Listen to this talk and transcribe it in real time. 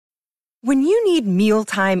When you need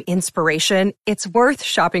mealtime inspiration, it's worth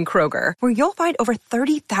shopping Kroger, where you'll find over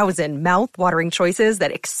 30,000 mouth-watering choices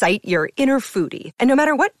that excite your inner foodie. And no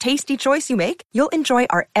matter what tasty choice you make, you'll enjoy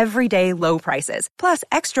our everyday low prices, plus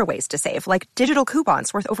extra ways to save, like digital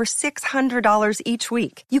coupons worth over $600 each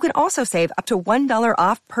week. You can also save up to $1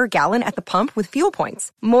 off per gallon at the pump with fuel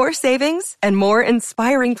points. More savings and more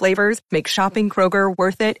inspiring flavors make shopping Kroger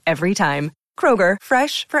worth it every time. Kroger,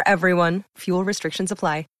 fresh for everyone. Fuel restrictions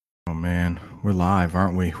apply. Oh man, we're live,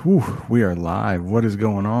 aren't we? Whew, we are live. What is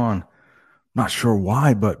going on? Not sure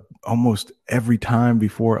why, but almost every time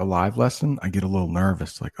before a live lesson, I get a little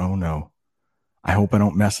nervous. Like, oh no, I hope I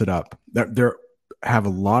don't mess it up. There have a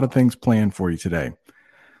lot of things planned for you today.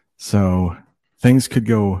 So things could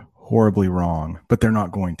go horribly wrong, but they're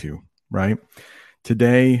not going to, right?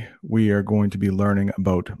 Today, we are going to be learning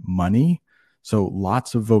about money. So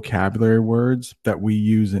lots of vocabulary words that we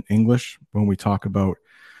use in English when we talk about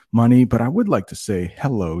money, but I would like to say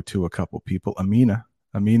hello to a couple people. Amina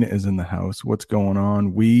is in the house. What's going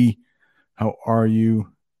on? How are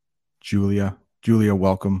you? Julia,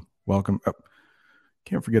 welcome. Oh,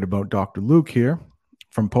 can't forget about Dr. Luke here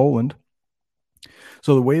from Poland.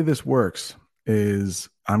 So the way this works is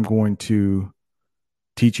I'm going to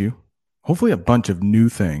teach you hopefully a bunch of new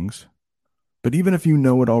things, but even if you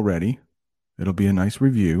know it already, it'll be a nice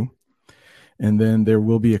review. And then there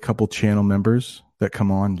will be a couple channel members that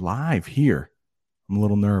come on live here. I'm a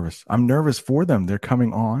little nervous. I'm nervous for them. They're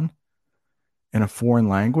coming on in a foreign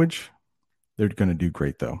language. They're going to do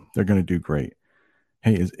great, though. They're going to do great.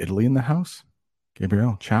 Hey, is Italy in the house?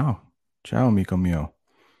 Gabriel, ciao. Ciao, amico mio.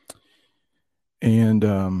 And,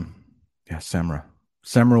 Semra.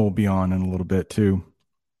 Semra will be on in a little bit, too.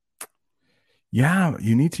 Yeah,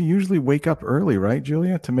 you need to usually wake up early, right,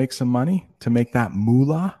 Julia, to make some money, to make that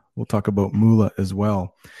moolah. We'll talk about moolah as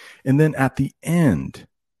well. And then at the end,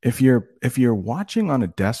 if you're watching on a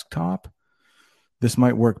desktop, this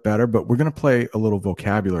might work better, but we're going to play a little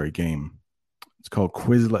vocabulary game. It's called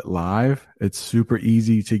Quizlet Live. It's super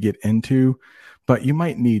easy to get into, but you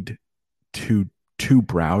might need two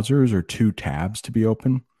browsers or two tabs to be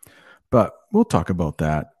open. But we'll talk about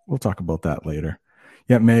that. We'll talk about that later.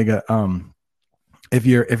 Yeah, Mega. If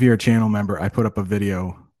you're a channel member, I put up a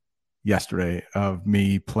video yesterday of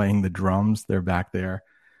me playing the drums. They're back there.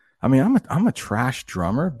 I mean, I'm a trash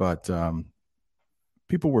drummer, but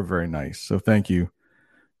people were very nice. So thank you,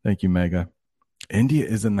 Mega. India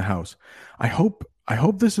is in the house. I hope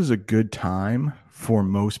this is a good time for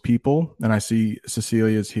most people. And I see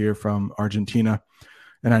Cecilia's here from Argentina,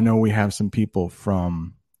 and I know we have some people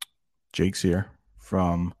from Jake's here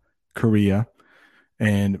from Korea,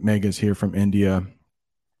 and Mega's here from India.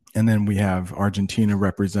 And then we have Argentina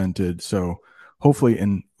represented. So hopefully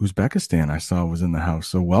in Uzbekistan, I saw was in the house.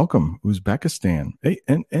 So welcome, Uzbekistan. Hey,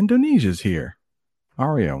 and Indonesia's here.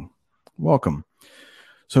 Ario, welcome.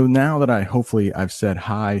 So now that I've said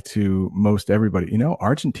hi to most everybody,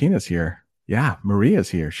 Argentina's here. Yeah, Maria's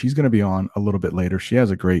here. She's going to be on a little bit later. She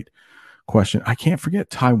has a great question. I can't forget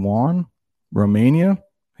Taiwan, Romania.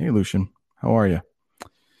 Hey, Lucian, how are you?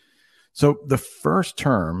 So the first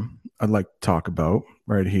term I'd like to talk about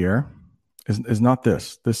right here is not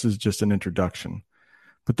this. This is just an introduction.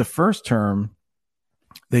 But the first term,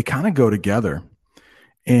 they kind of go together,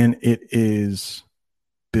 and it is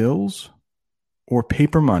bills or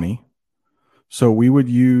paper money. So we would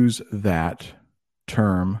use that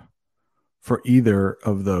term for either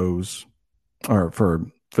of those, or for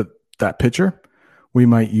that picture. We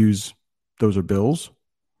might use those are bills,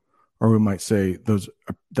 or we might say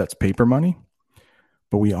that's paper money.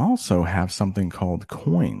 But we also have something called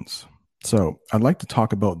coins. So I'd like to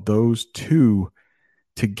talk about those two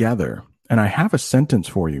together. And I have a sentence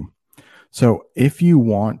for you. So if you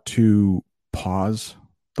want to pause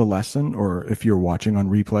the lesson, or if you're watching on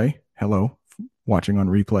replay, hello, watching on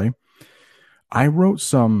replay, I wrote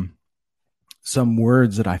some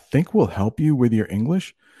words that I think will help you with your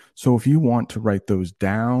English. So if you want to write those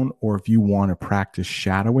down, or if you want to practice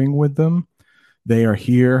shadowing with them, they are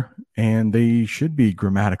here, and they should be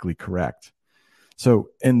grammatically correct. So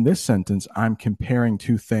in this sentence, I'm comparing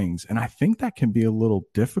two things, and I think that can be a little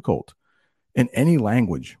difficult in any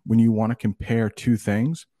language when you want to compare two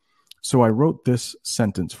things. So I wrote this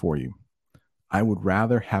sentence for you. I would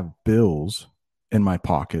rather have bills in my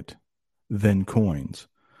pocket than coins.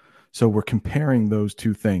 So we're comparing those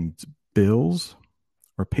two things, bills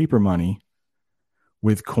or paper money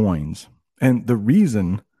with coins. And the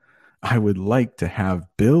reason I would like to have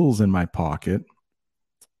bills in my pocket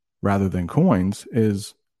rather than coins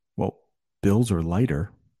is, well, bills are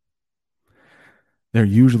lighter. They're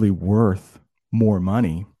usually worth more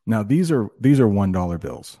money. Now, these are $1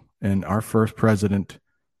 bills, And our first president,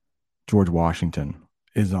 George Washington,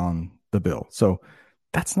 is on the bill. So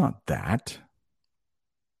that's not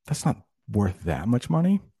worth that much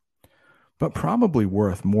money, but probably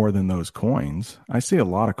worth more than those coins. I see a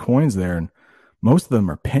lot of coins there, and most of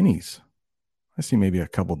them are pennies. I see maybe a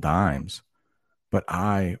couple dimes, but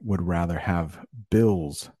I would rather have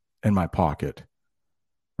bills in my pocket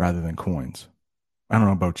rather than coins. I don't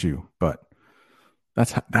know about you, but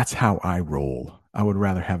that's how I roll. I would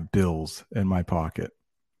rather have bills in my pocket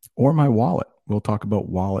or my wallet. We'll talk about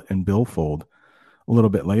wallet and billfold a little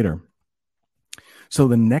bit later. So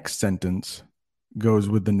the next sentence goes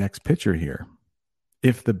with the next picture here.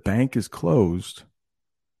 If the bank is closed,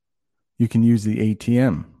 you can use the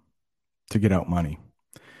ATM to get out money.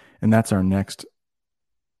 And that's our next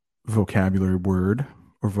vocabulary word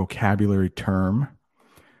or vocabulary term,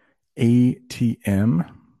 ATM.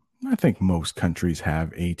 I think most countries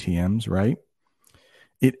have ATMs, right?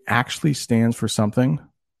 It actually stands for something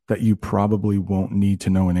that you probably won't need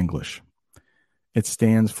to know in English. It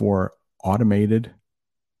stands for automated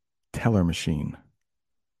teller machine.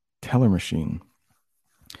 Teller machine.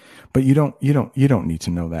 But you don't need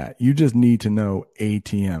to know that. You just need to know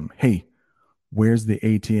ATM. Hey, where's the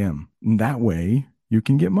ATM? And that way you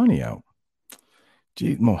can get money out.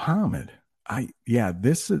 Gee, Mohammed, I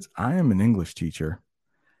am an English teacher.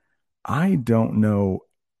 I don't know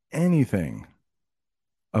anything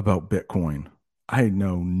about Bitcoin. I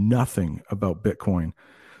know nothing about Bitcoin.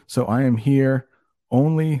 So I am here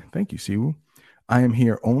only, thank you, Siwu. I am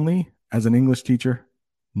here only as an English teacher,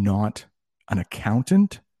 not an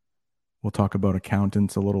accountant. We'll talk about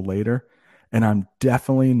accountants a little later. And I'm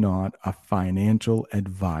definitely not a financial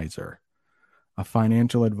advisor. A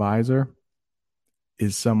financial advisor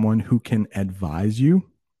is someone who can advise you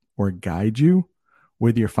or guide you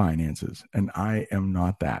with your finances. And I am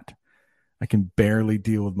not that. I can barely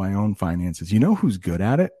deal with my own finances. You know who's good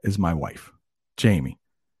at it is my wife, Jamie.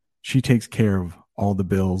 She takes care of all the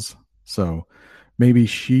bills. So maybe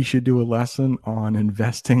she should do a lesson on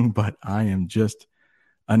investing, but I am just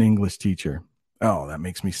an English teacher. Oh, that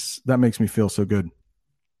makes me feel so good.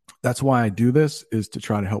 That's why I do this, is to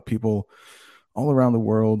try to help people all around the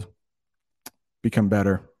world become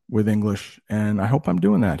better with English. And I hope I'm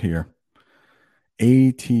doing that here.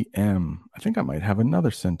 ATM. I think I might have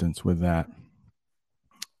another sentence with that.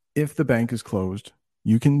 If the bank is closed,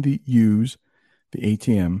 you can use the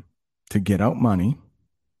ATM to get out money.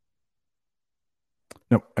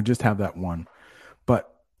 No, I just have that one.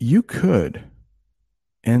 But you could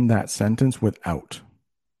end that sentence without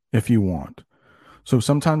if you want. So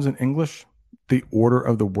sometimes in English, the order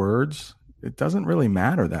of the words, it doesn't really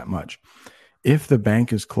matter that much. If the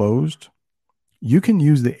bank is closed, you can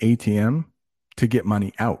use the ATM to get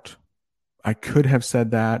money out. I could have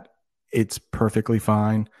said that. It's perfectly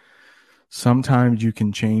fine. Sometimes you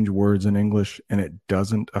can change words in English and it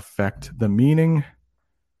doesn't affect the meaning.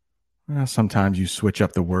 Sometimes you switch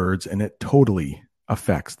up the words and it totally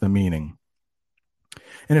affects the meaning.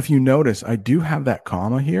 And if you notice, I do have that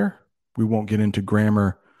comma here. We won't get into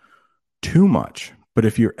grammar too much, but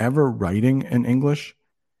if you're ever writing in English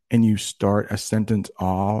and you start a sentence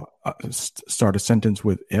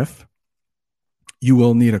with if, you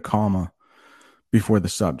will need a comma before the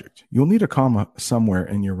subject. You'll need a comma somewhere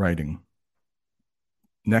in your writing.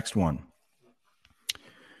 Next one.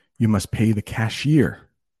 You must pay the cashier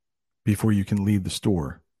before you can leave the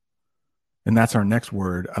store. And that's our next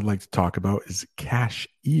word I'd like to talk about is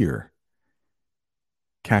cashier.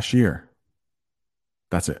 Cashier.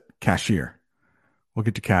 That's it. Cashier. We'll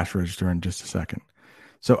get to cash register in just a second.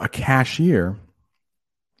 So a cashier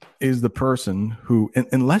is the person who,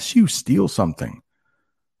 unless you steal something,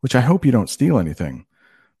 which I hope you don't steal anything,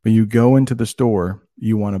 but you go into the store,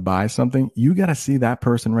 you want to buy something, you got to see that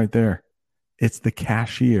person right there. It's the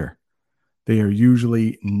cashier. They are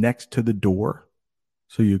usually next to the door,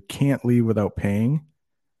 so you can't leave without paying.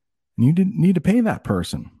 And you need to pay that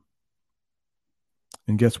person.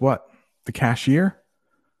 And guess what? The cashier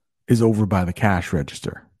is over by the cash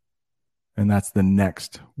register. And that's the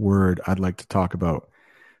next word I'd like to talk about.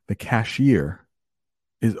 The cashier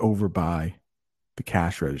is over by the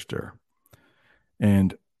cash register.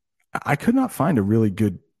 And I could not find a really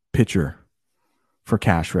good picture for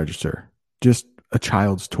cash register, just a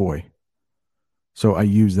child's toy. So I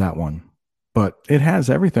use that one. But it has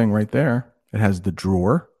everything right there. It has the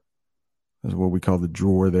drawer. That's what we call the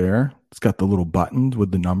drawer there. It's got the little buttons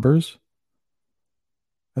with the numbers.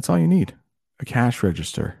 That's all you need. A cash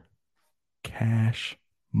register. Cash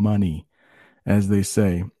money, as they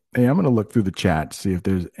say. Hey, I'm going to look through the chat to see if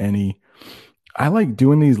there's any. I like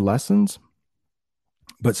doing these lessons,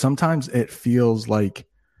 but sometimes it feels like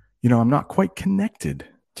I'm not quite connected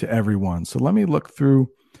to everyone. So let me look through.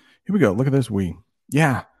 Here we go. Look at this.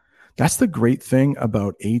 Yeah, that's the great thing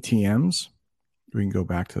about ATMs. We can go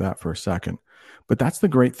back to that for a second. But that's the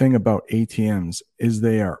great thing about ATMs is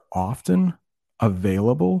they are often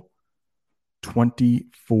available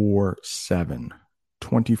 24/7.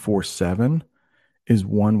 24/7 is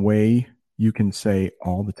one way you can say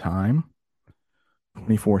all the time.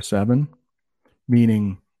 24/7,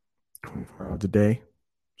 meaning 24 hours a day,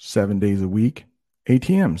 7 days a week.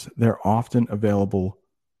 ATMs, they're often available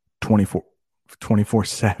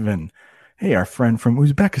 24/7. Hey, our friend from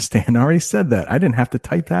Uzbekistan already said that. I didn't have to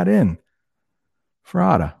type that in.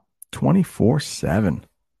 Frada, 24/7.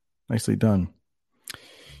 Nicely done.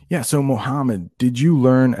 Yeah, so Mohammed, did you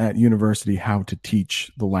learn at university how to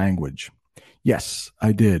teach the language? Yes,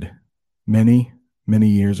 I did. Many, many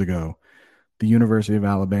years ago. The University of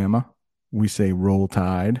Alabama, we say Roll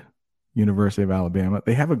Tide, University of Alabama.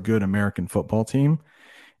 They have a good American football team.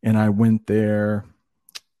 And I went there,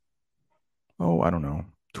 I don't know,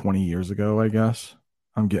 20 years ago, I guess.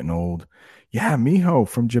 I'm getting old. Yeah, Miho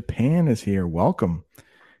from Japan is here. Welcome.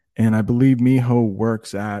 And I believe Miho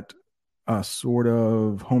works at a sort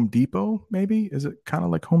of Home Depot, maybe? Is it kind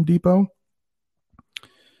of like Home Depot?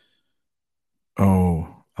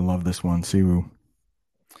 Oh, I love this one, Siwu.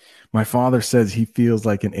 My father says he feels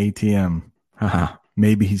like an ATM. Haha,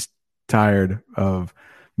 maybe he's tired of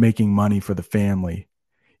making money for the family.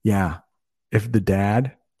 Yeah, if the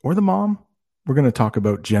dad or the mom, we're going to talk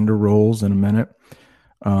about gender roles in a minute.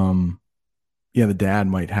 Yeah, the dad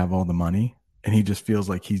might have all the money and he just feels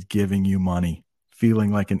like he's giving you money,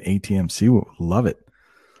 feeling like an ATM. Siwu, love it.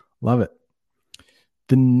 Love it.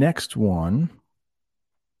 The next one.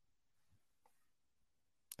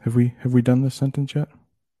 Have we done this sentence yet?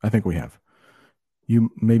 I think we have.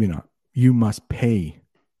 You maybe not. You must pay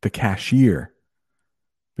the cashier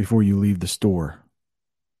before you leave the store.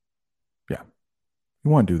 Yeah. You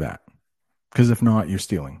want to do that. Because if not, you're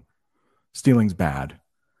stealing. Stealing's bad.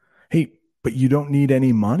 Hey, but you don't need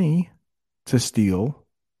any money to steal.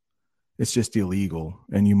 It's just illegal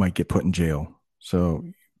and you might get put in jail. So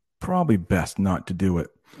probably best not to do it.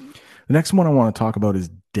 The next one I want to talk about is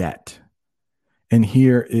debt. And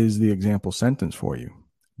here is the example sentence for you.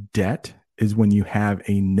 Debt is when you have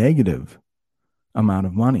a negative amount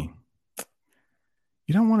of money.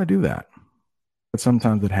 You don't want to do that, but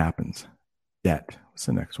sometimes it happens. Debt. What's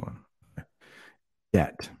the next one?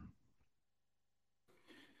 Debt.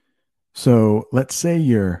 So let's say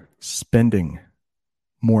you're spending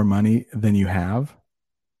more money than you have.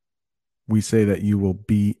 We say that you will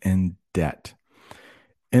be in debt.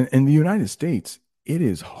 And in the United States, it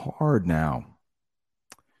is hard now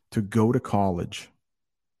to go to college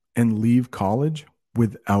and leave college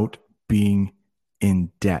without being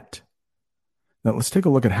in debt. Now, let's take a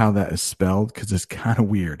look at how that is spelled because it's kind of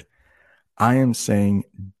weird. I am saying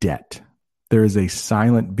debt. There is a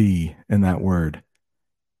silent B in that word,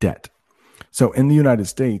 debt. So in the United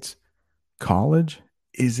States, college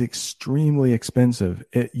is extremely expensive.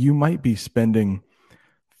 You might be spending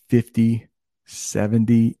 $50,000,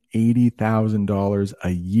 $70,000, $80,000 a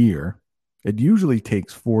year. It usually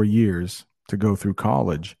takes 4 years to go through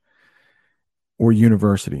college or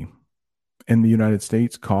university. In the United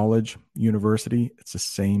States, college, university, it's the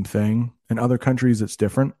same thing. In other countries, it's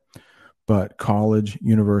different. But college,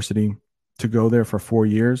 university, to go there for 4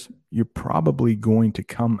 years, you're probably going to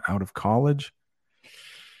come out of college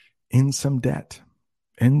in some debt.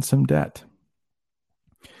 And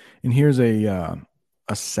here's a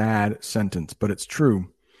sad sentence, but it's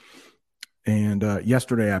true. And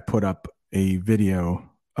yesterday I put up a video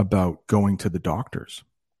about going to the doctors.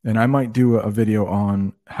 And I might do a video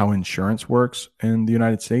on how insurance works in the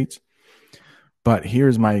United States. But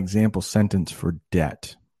here's my example sentence for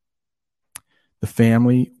debt. The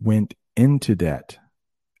family went into debt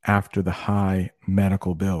after the high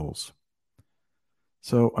medical bills.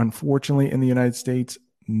 So unfortunately, in the United States,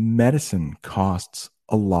 medicine costs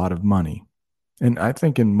a lot of money. And I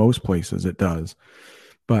think in most places it does.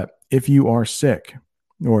 But if you are sick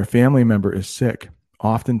or a family member is sick,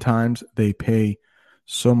 oftentimes they pay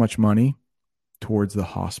so much money towards the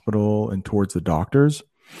hospital and towards the doctors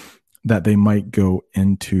that they might go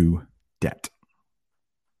into debt.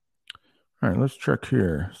 All right, let's check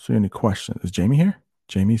here. See any questions? Is Jamie here?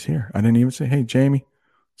 Jamie's here. I didn't even say, hey, Jamie,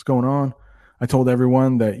 what's going on? I told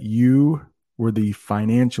everyone that you were the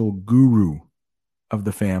financial guru of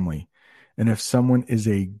the family. And if someone is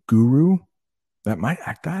a guru, that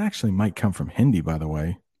actually might come from Hindi, by the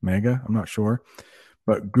way, Mega. I'm not sure.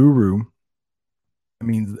 But guru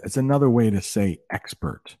means it's another way to say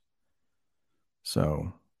expert.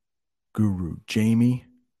 So, guru. Jamie,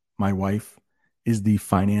 my wife, is the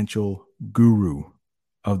financial guru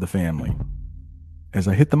of the family. As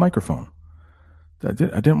I hit the microphone, I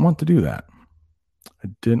didn't want to do that. I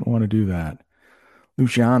didn't want to do that.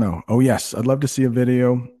 Luciano, oh yes, I'd love to see a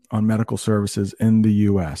video on medical services in the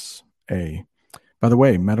USA. By the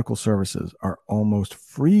way, medical services are almost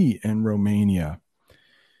free in Romania.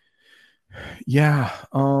 Yeah,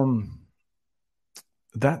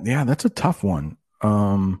 that's a tough one.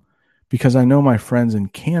 Because I know my friends in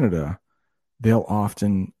Canada, they'll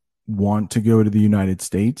often want to go to the United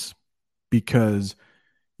States because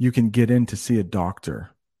you can get in to see a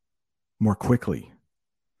doctor more quickly.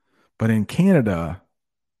 But in Canada,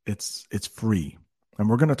 it's free. And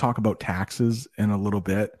we're going to talk about taxes in a little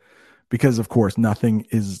bit because, of course, nothing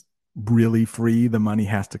is really free. The money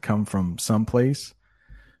has to come from someplace.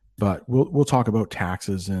 But we'll talk about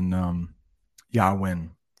taxes. And Yawin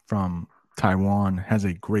from Taiwan has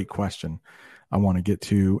a great question I want to get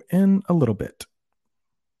to in a little bit.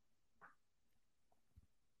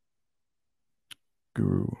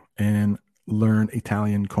 Guru and learn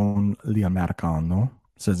Italian con l'americano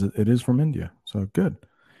says it is from India. So good.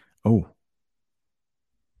 Oh,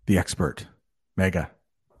 the expert, Mega.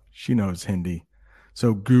 She knows Hindi.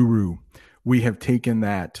 So guru, we have taken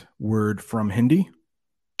that word from Hindi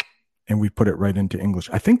and we put it right into English.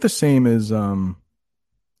 I think the same is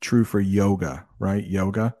true for yoga, right?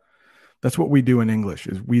 Yoga. That's what we do in English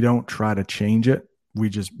is we don't try to change it. We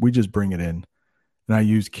just bring it in. And I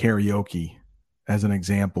use karaoke as an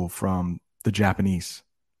example from the Japanese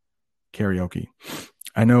karaoke.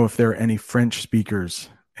 I know if there are any French speakers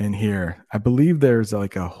in here, I believe there's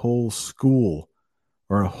like a whole school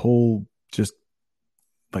or a whole just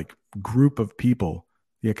like group of people,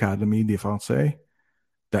 the Académie de Français,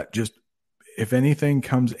 that just, if anything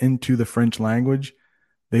comes into the French language,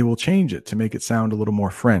 they will change it to make it sound a little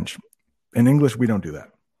more French. In English, we don't do that.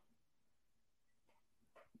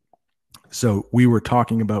 So we were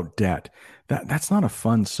talking about debt. That's not a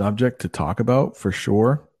fun subject to talk about for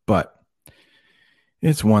sure, but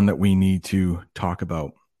it's one that we need to talk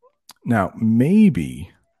about. Now,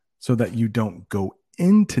 maybe so that you don't go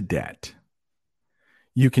into debt,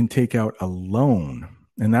 you can take out a loan.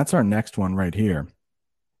 And that's our next one right here.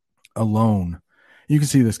 A loan. You can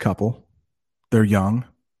see this couple. They're young.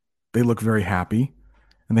 They look very happy.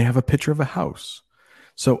 And they have a picture of a house.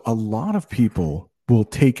 So a lot of people will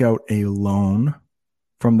take out a loan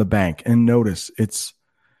from the bank. And notice it's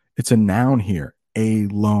a noun here, a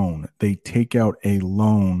loan. They take out a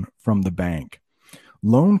loan from the bank.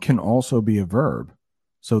 Loan can also be a verb.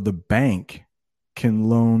 So the bank can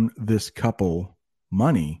loan this couple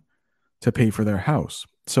money to pay for their house.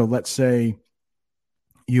 So let's say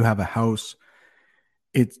you have a house,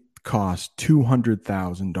 it costs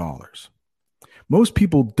 $200,000. Most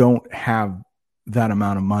people don't have that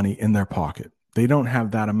amount of money in their pocket. They don't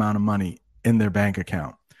have that amount of money in their bank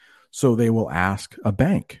account. So they will ask a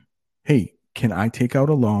bank, hey, can I take out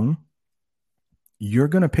a loan? You're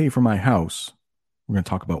going to pay for my house. We're going to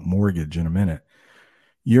talk about mortgage in a minute.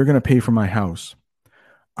 You're going to pay for my house.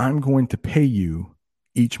 I'm going to pay you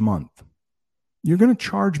each month. You're going to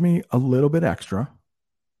charge me a little bit extra.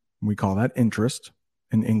 We call that interest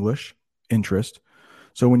in English, interest.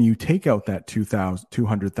 So when you take out that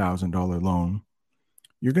 $200,000 loan,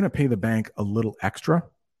 you're going to pay the bank a little extra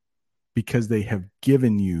because they have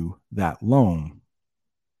given you that loan.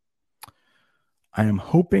 I am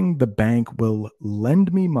hoping the bank will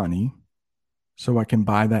lend me money so I can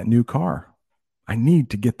buy that new car. I need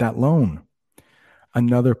to get that loan.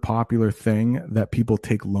 Another popular thing that people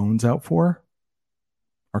take loans out for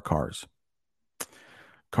are cars.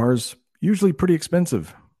 Cars usually pretty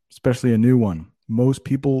expensive, especially a new one. Most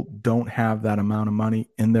people don't have that amount of money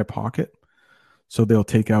in their pocket, so they'll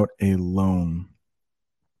take out a loan.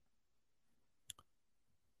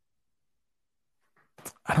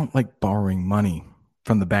 I don't like borrowing money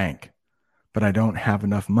from the bank, but I don't have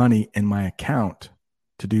enough money in my account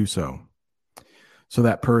to do so. So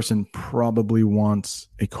that person probably wants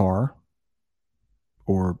a car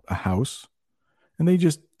or a house, and they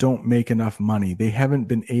just don't make enough money. They haven't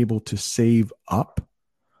been able to save up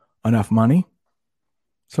enough money,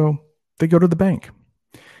 so they go to the bank.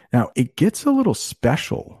 Now, it gets a little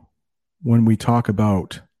special when we talk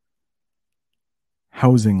about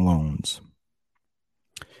housing loans.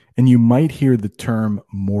 And you might hear the term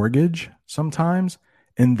mortgage sometimes,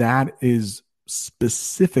 and that is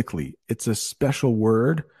specifically, it's a special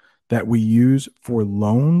word that we use for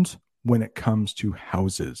loans when it comes to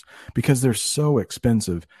houses because they're so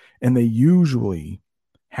expensive and they usually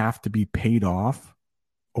have to be paid off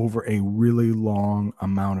over a really long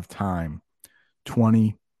amount of time,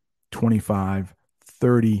 20, 25,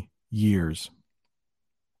 30 years.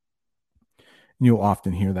 And you'll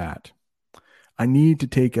often hear that. I need to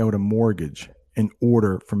take out a mortgage in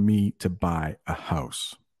order for me to buy a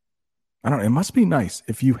house. I don't know. It must be nice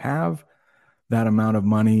if you have that amount of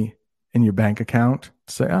money in your bank account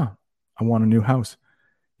to say, oh, I want a new house.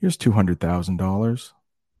 Here's $200,000.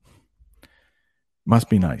 Must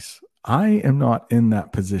be nice. I am not in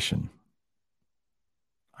that position.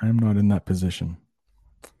 I am not in that position.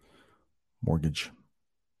 Mortgage.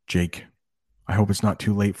 Jake. I hope it's not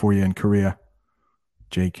too late for you in Korea.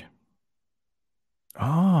 Jake.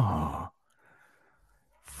 Ah.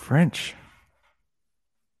 French.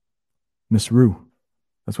 Miss Rue.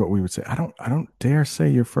 That's what we would say. I don't dare say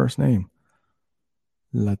your first name.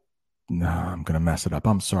 No, I'm going to mess it up.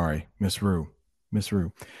 I'm sorry. Miss Rue. Miss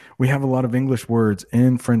Rue. We have a lot of English words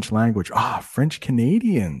in French language. French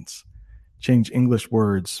Canadians change English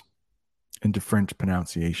words into French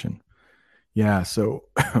pronunciation. Yeah, so,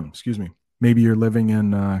 excuse me. Maybe you're living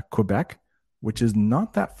in Quebec, which is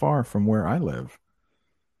not that far from where I live.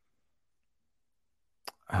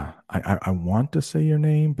 I want to say your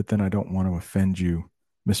name, but then I don't want to offend you,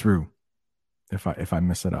 Miss Rue, if I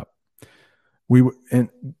mess it up. And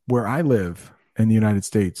where I live in the United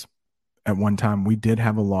States, at one time we did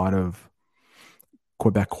have a lot of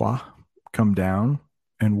Quebecois come down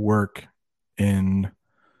and work in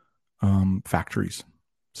factories.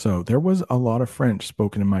 So there was a lot of French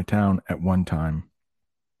spoken in my town at one time.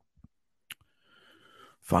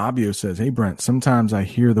 Fabio says, hey, Brent, sometimes I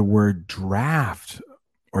hear the word draft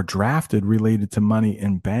or drafted related to money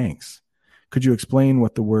in banks. Could you explain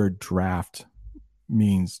what the word draft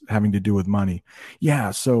means having to do with money?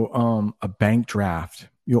 Yeah, so a bank draft,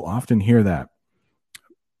 you'll often hear that.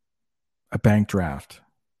 A bank draft.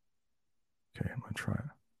 Okay, I'm going to try it.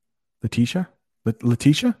 Letitia?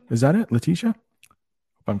 Letitia? Is that it? Letitia?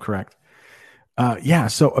 If I'm correct. Yeah,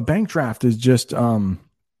 so a bank draft is just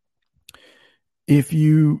if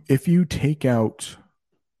you take out,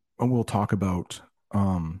 and we'll talk about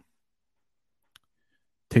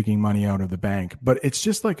taking money out of the bank, but it's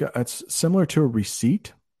just like it's similar to a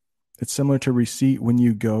receipt. It's similar to a receipt when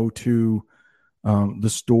you go to the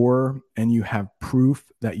store and you have proof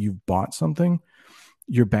that you've bought something.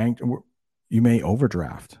 Your bank, you may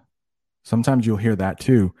overdraft. Sometimes you'll hear that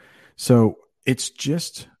too. So it's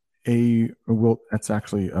just that's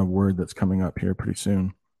actually a word that's coming up here pretty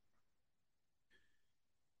soon.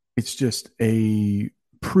 It's just a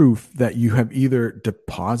proof that you have either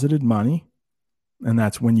deposited money, and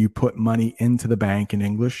that's when you put money into the bank in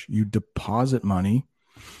English, you deposit money,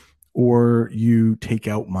 or you take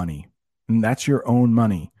out money, and that's your own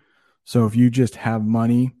money. So if you just have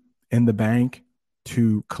money in the bank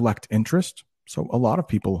to collect interest, so a lot of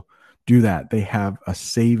people do that. They have a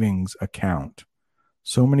savings account.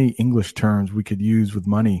 So many English terms we could use with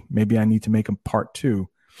money. Maybe I need to make them part 2.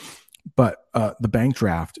 But the bank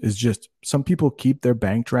draft is just, some people keep their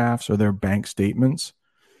bank drafts or their bank statements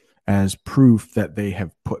as proof that they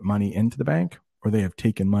have put money into the bank or they have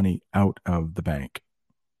taken money out of the bank.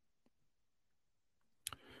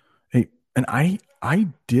 Hey, and I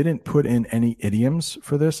didn't put in any idioms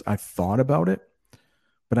for this. I thought about it,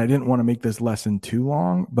 but I didn't want to make this lesson too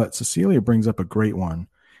long. But Cecilia brings up a great one.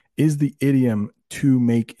 Is the idiom to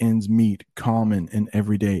make ends meet common in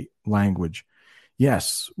everyday language?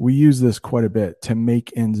 Yes, we use this quite a bit, to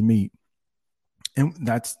make ends meet. And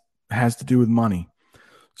that has to do with money.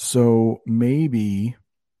 So maybe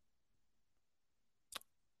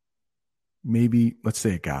let's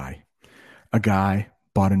say a guy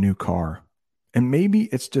bought a new car, and maybe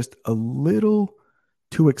it's just a little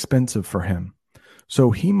too expensive for him.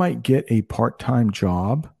 So he might get a part-time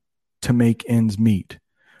job to make ends meet,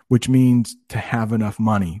 which means to have enough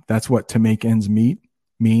money. That's what to make ends meet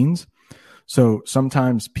means. So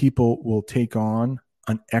sometimes people will take on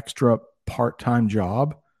an extra part-time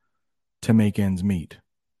job to make ends meet.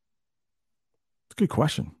 It's a good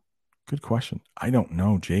question. Good question. I don't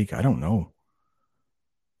know, Jake. I don't know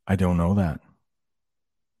that.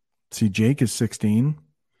 See, Jake is 16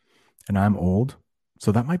 and I'm old.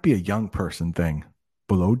 So that might be a young person thing.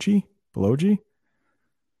 Beloji?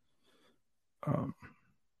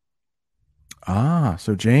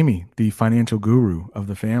 So Jamie, the financial guru of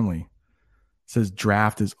the family, says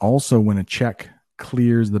draft is also when a check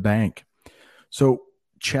clears the bank. So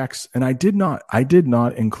checks, and I did not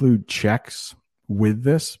include checks with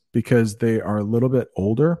this because they are a little bit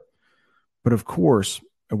older. But of course,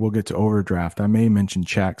 we'll get to overdraft. I may mention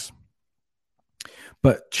checks.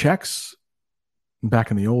 But checks, back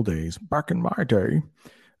in the old days, back in my day,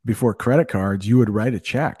 before credit cards, you would write a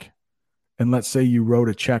check. And let's say you wrote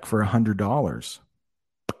a check for $100.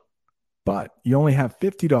 but you only have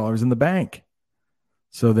 $50 in the bank.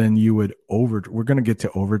 So then you would we're going to get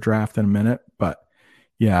to overdraft in a minute, but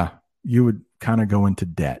yeah, you would kind of go into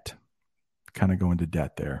debt,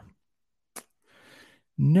 there.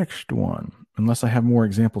 Next one, unless I have more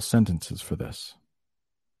example sentences for this.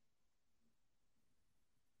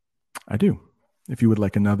 I do. If you would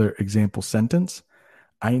like another example sentence,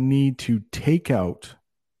 I need to take out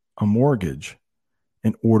a mortgage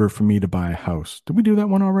in order for me to buy a house. Did we do that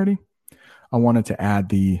one already? I wanted to add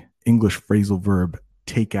the English phrasal verb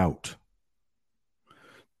take out.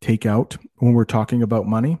 Take out, when we're talking about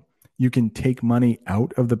money, you can take money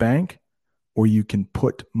out of the bank or you can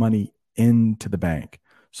put money into the bank.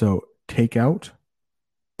 So take out,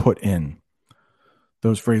 put in.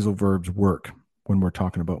 Those phrasal verbs work when we're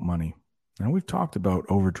talking about money. Now we've talked about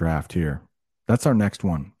overdraft here. That's our next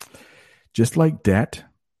one. Just like debt,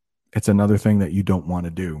 it's another thing that you don't want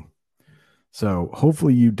to do. So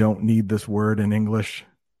hopefully you don't need this word in English,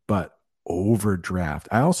 but overdraft.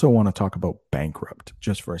 I also want to talk about bankrupt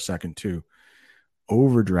just for a second too.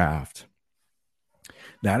 Overdraft.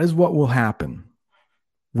 That is what will happen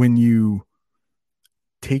when you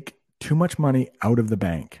take too much money out of the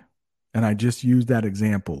bank. And I just used that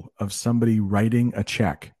example of somebody writing a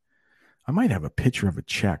check. I might have a picture of a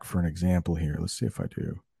check for an example here. Let's see if I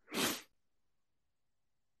do.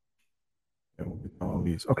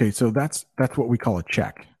 Okay, so that's what we call a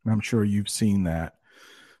check. And I'm sure you've seen that.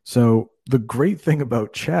 So the great thing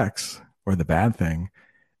about checks, or the bad thing,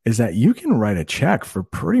 is that you can write a check for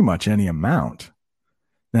pretty much any amount.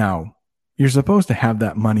 Now, you're supposed to have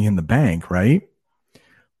that money in the bank, right?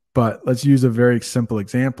 But let's use a very simple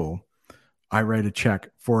example. I write a check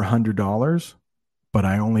for $100, but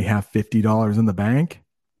I only have $50 in the bank.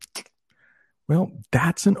 Well,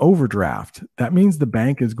 that's an overdraft. That means the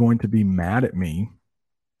bank is going to be mad at me.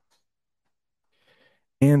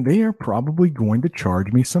 And they are probably going to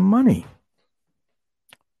charge me some money.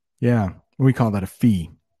 Yeah, we call that a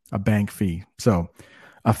fee, a bank fee. So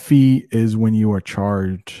a fee is when you are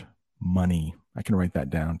charged money. I can write that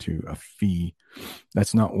down to a fee.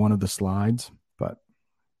 That's not one of the slides, but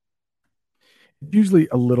usually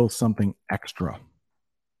a little something extra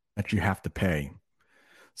that you have to pay.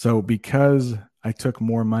 So because I took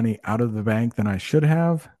more money out of the bank than I should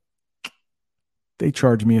have, they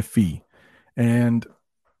charged me a fee. And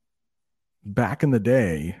back in the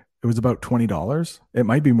day, it was about $20. It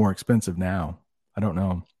might be more expensive now. I don't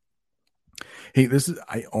know. Hey,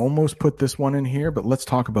 I almost put this one in here, but let's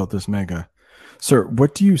talk about this, Mega. Sir,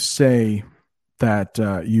 what do you say that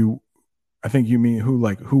I think you mean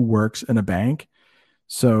who works in a bank?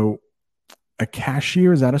 So a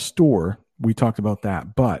cashier is at a store. We talked about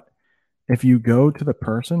that. But if you go to the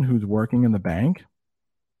person who's working in the bank,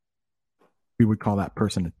 we would call that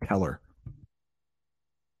person a teller.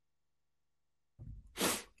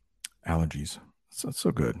 Allergies.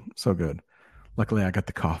 So good. So good. Luckily, I got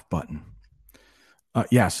the cough button.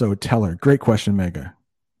 Yeah, so teller. Great question, Mega.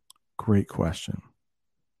 Great question.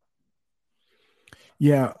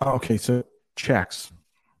 Yeah, okay, so checks.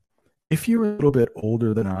 If you're a little bit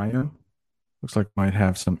older than I am, looks like I might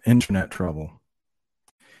have some internet trouble.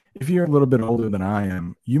 If you're a little bit older than I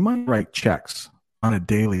am, you might write checks on a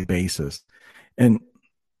daily basis. And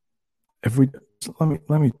if we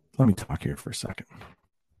let me talk here for a second.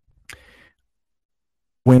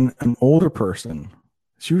 When an older person,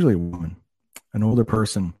 it's usually a woman, an older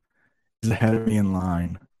person is ahead of me in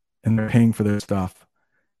line and they're paying for their stuff,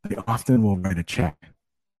 they often will write a check.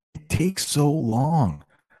 It takes so long.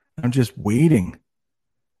 I'm just waiting.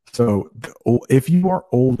 So if you are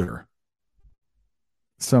older,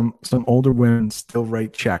 some older women still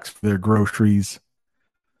write checks for their groceries.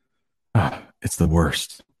 It's the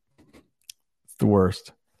worst. It's the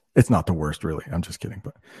worst. It's not the worst, really. I'm just kidding.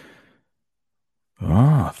 But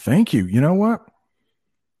thank you. You know what?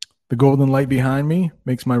 The golden light behind me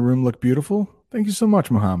makes my room look beautiful. Thank you so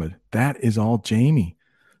much, Mohammed. That is all Jamie.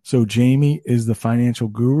 So Jamie is the financial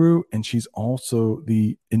guru, and she's also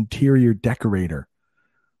the interior decorator,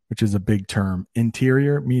 which is a big term.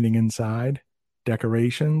 Interior meaning inside,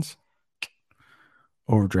 decorations,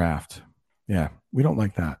 overdraft. Yeah, we don't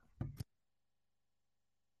like that.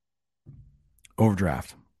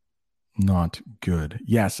 Overdraft, not good.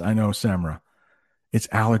 Yes, I know, Samra. It's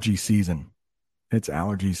allergy season. It's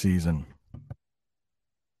allergy season.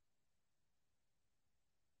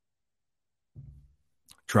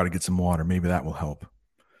 Try to get some water. Maybe that will help.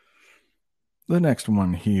 The next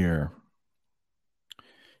one here.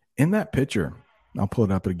 In that picture, I'll pull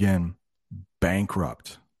it up again.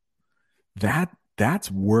 Bankrupt. That's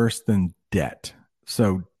worse than debt.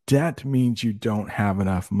 So debt means you don't have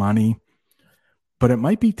enough money. but it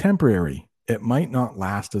might be temporary. It might not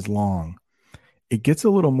last as long. It gets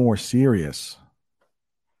a little more serious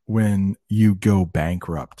when you go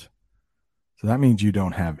bankrupt. So that means you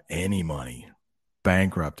don't have any money,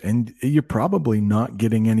 bankrupt, and you're probably not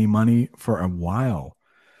getting any money for a while.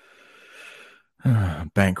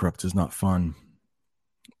 Bankrupt is not fun.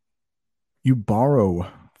 You borrow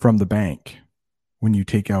from the bank when you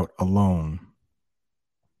take out a loan.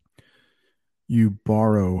 You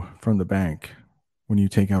borrow from the bank when you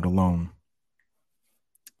take out a loan.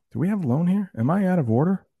 Do we have loan here? Am I out of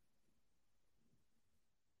order?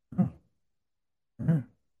 Oh, all right.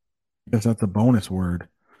 Guess that's a bonus word.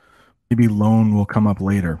 Maybe loan will come up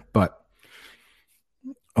later, but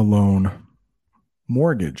a loan,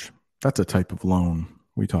 mortgage, that's a type of loan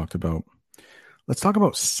we talked about. Let's talk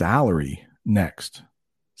about salary next.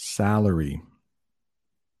 Salary.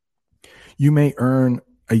 You may earn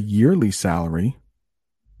a yearly salary.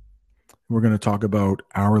 We're going to talk about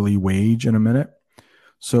hourly wage in a minute.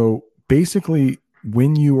 So basically,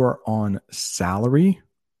 when you are on salary,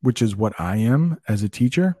 which is what I am as a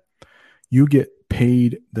teacher, you get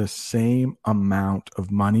paid the same amount of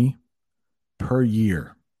money per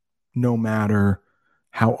year, no matter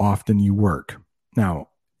how often you work. Now,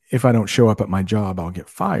 if I don't show up at my job, I'll get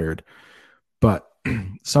fired. But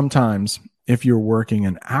sometimes if you're working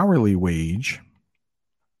an hourly wage,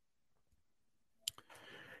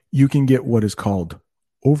 you can get what is called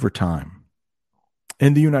overtime.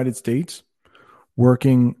 In the United States,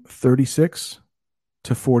 working 36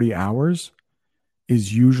 to 40 hours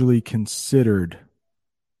is usually considered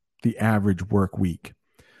the average work week.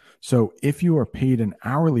 So if you are paid an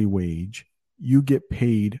hourly wage, you get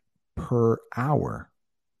paid per hour.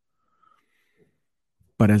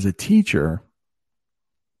 But as a teacher,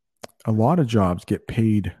 a lot of jobs get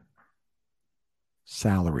paid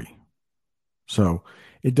salary. So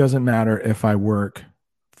it doesn't matter if I work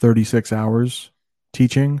 36 hours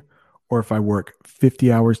teaching or if I work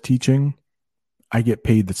 50 hours teaching, I get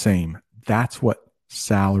paid the same. That's what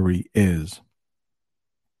salary is.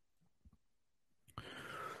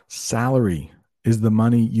 Salary is the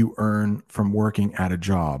money you earn from working at a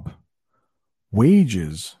job.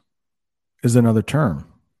 Wages is another term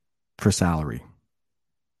for salary.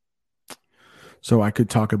 So I could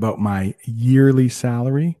talk about my yearly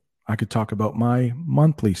salary. I could talk about my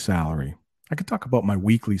monthly salary. I could talk about my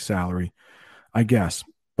weekly salary, I guess.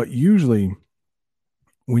 But usually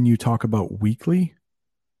when you talk about weekly,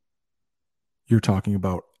 you're talking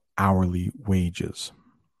about hourly wages.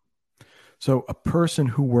 So a person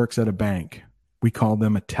who works at a bank, we call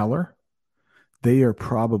them a teller. They are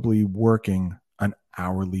probably working an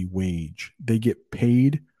hourly wage. They get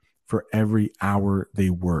paid for every hour they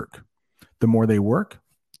work. The more they work,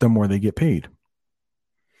 the more they get paid.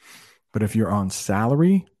 But if you're on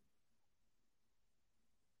salary,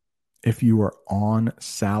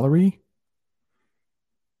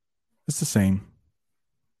 it's the same.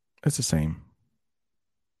 It's the same.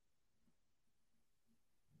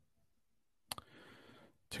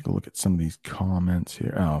 Take a look at some of these comments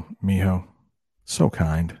here. Oh, Miho, so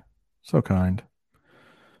kind. So kind.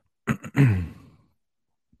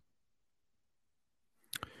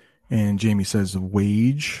 And Jamie says the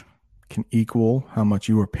wage can equal how much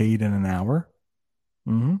you are paid in an hour.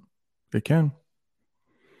 It can.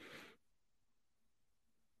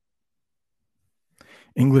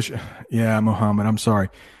 English. Yeah, Mohammed, I'm sorry.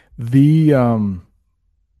 Saw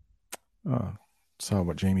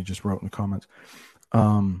what Jamie just wrote in the comments.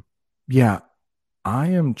 Yeah, I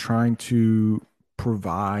am trying to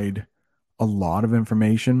provide a lot of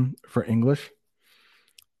information for English,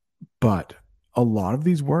 but a lot of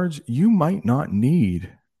these words you might not need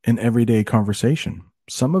in everyday conversation.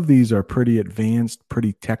 Some of these are pretty advanced,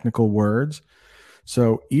 pretty technical words.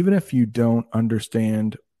 So even if you don't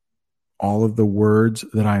understand all of the words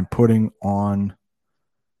that I'm putting on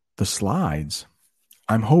the slides,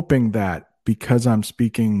 I'm hoping that because I'm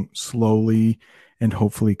speaking slowly and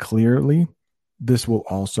hopefully clearly, this will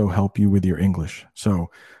also help you with your English.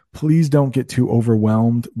 So please don't get too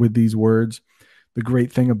overwhelmed with these words. The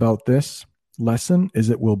great thing about this lesson is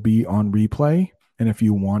it will be on replay. And if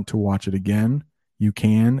you want to watch it again, you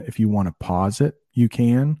can. If you want to pause it, you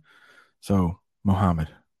can. So, Mohammed,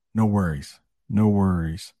 no worries. No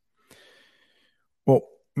worries. Well,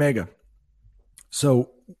 Mega,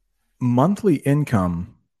 so monthly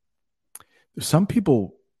income, some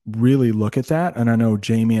people really look at that, and I know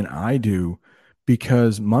Jamie and I do,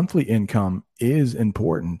 because monthly income is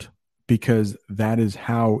important because that is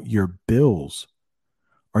how your bills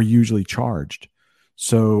are usually charged.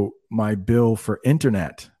 So my bill for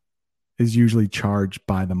internet is usually charged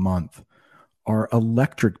by the month. Our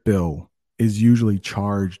electric bill is usually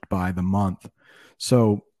charged by the month.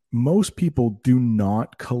 So most people do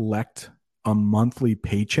not collect a monthly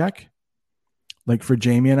paycheck. Like for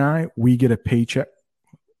Jamie and I, we get a paycheck,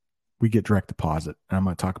 we get direct deposit. And I'm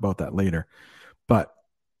going to talk about that later. But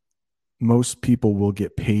most people will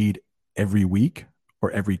get paid every week or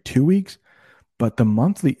every 2 weeks. But the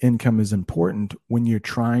monthly income is important when you're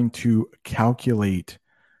trying to calculate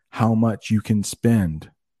how much you can spend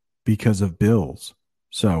because of bills.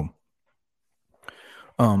 So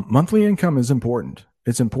monthly income is important.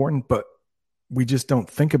 It's important, but we just don't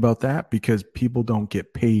think about that because people don't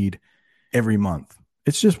get paid every month.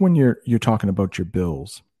 It's just when you're talking about your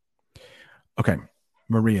bills. Okay,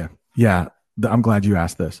 Maria. Yeah, I'm glad you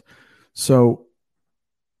asked this. So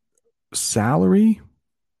salary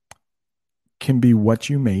can be what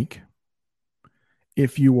you make.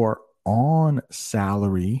 If you are on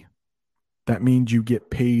salary, that means you get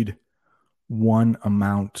paid one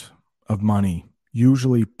amount of money,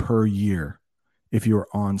 usually per year, if you're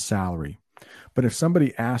on salary. But if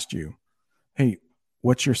somebody asked you, hey,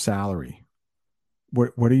 what's your salary?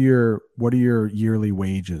 What are your yearly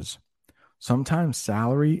wages? Sometimes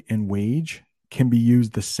salary and wage can be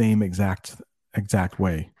used the same exact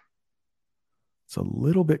way. It's a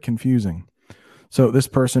little bit confusing. So this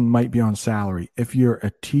person might be on salary. If you're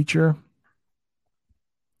a teacher,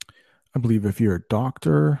 I believe if you're a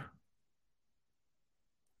doctor,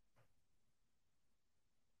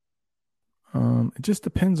 it just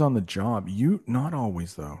depends on the job. Not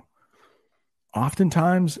always though.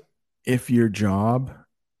 Oftentimes, if your job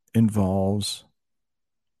involves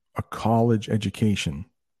a college education,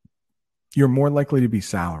 you're more likely to be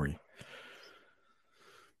salary.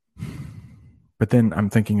 But then I'm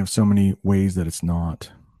thinking of so many ways that it's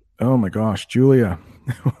not. Oh my gosh, Julia,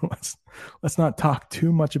 let's not talk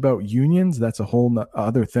too much about unions. That's a whole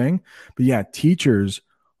other thing. But yeah, teachers,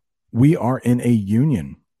 we are in a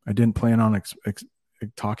union. I didn't plan on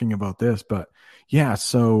talking about this, but yeah.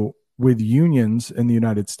 So with unions in the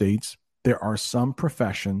United States, there are some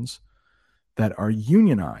professions that are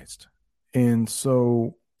unionized. And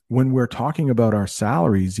so when we're talking about our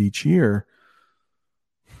salaries each year,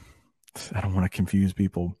 I don't want to confuse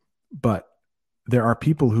people, but there are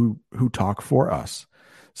people who talk for us.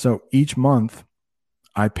 So each month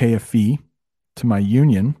I pay a fee to my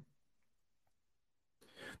union.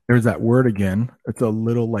 There's that word again. It's a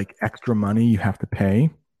little like extra money you have to pay.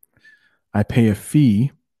 I pay a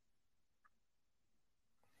fee.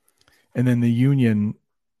 And then the union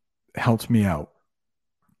helps me out,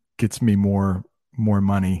 gets me more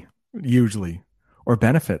money usually, or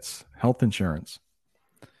benefits, health insurance.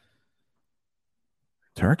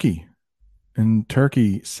 Turkey. In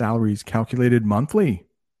Turkey, salaries calculated monthly.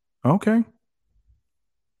 Okay.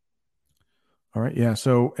 All right. Yeah.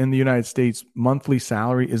 So in the United States, monthly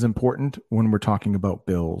salary is important when we're talking about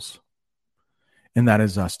bills. And that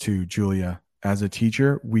is us too, Julia. As a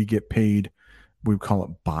teacher, we get paid, we call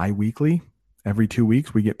it bi-weekly. Every 2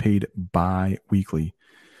 weeks, we get paid bi-weekly.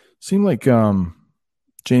 Seemed like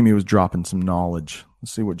Jamie was dropping some knowledge.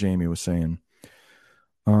 Let's see what Jamie was saying.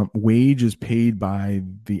 Wage is paid by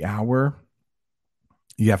the hour.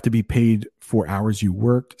 You have to be paid for hours you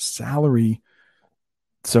worked. Salary.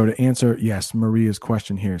 So to answer, yes, Maria's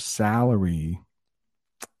question here, salary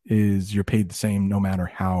is you're paid the same no matter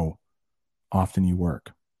how often you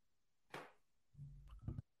work.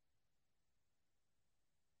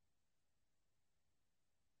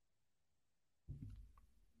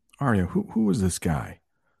 Aria, who was this guy?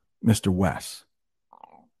 Mr. Wes.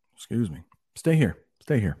 Excuse me. Stay here.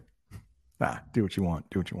 Stay here. Do what you want.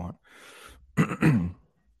 Do what you want.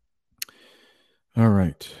 All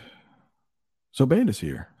right. So Banda's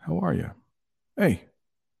here. How are you? Hey.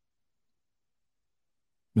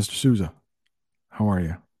 Mr. Souza. How are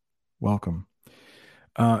you? Welcome.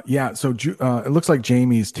 Yeah, so it looks like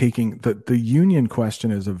Jamie's taking the union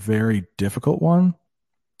question is a very difficult one.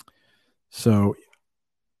 So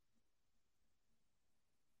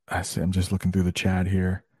I see, I'm just looking through the chat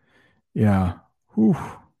here. Yeah. Whew.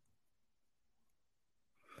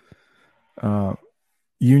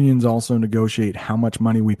 Unions also negotiate how much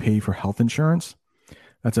money we pay for health insurance.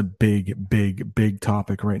 That's a big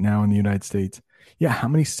topic right now in the United States. Yeah, how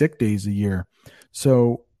many sick days a year?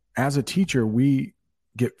 So as a teacher, we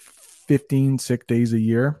get 15 sick days a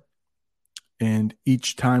year. And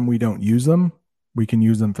each time we don't use them, we can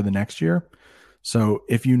use them for the next year. So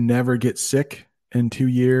if you never get sick in 2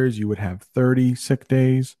 years, you would have 30 sick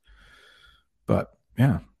days. But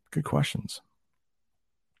yeah, good questions.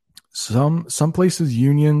 Some places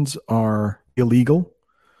unions are illegal.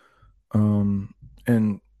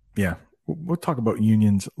 And yeah, we'll talk about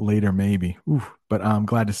unions later, maybe. But I'm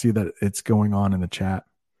glad to see that it's going on in the chat.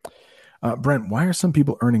 Brent, why are some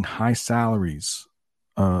people earning high salaries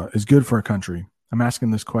is good for a country? I'm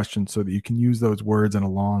asking this question so that you can use those words in a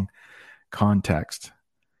long context.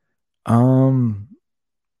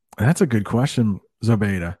 That's a good question,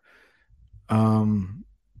 Zobeda.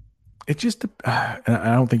 It just, I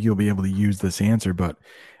don't think you'll be able to use this answer, but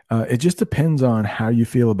it just depends on how you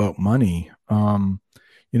feel about money.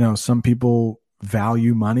 Some people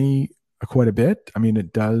value money quite a bit. I mean,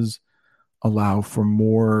 it does allow for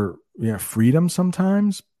more freedom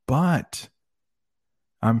sometimes, but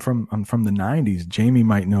I'm from the 90s. Jamie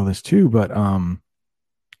might know this too, but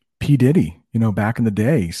P. Diddy, back in the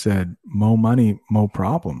day said, "Mo money, mo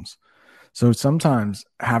problems." So sometimes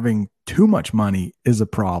having too much money is a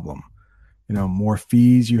problem. More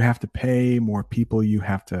fees you have to pay, more people you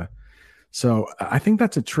have to. So I think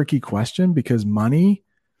that's a tricky question because money,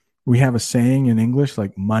 we have a saying in English,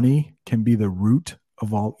 like money can be the root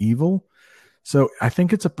of all evil. So I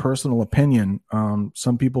think it's a personal opinion.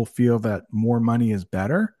 Some people feel that more money is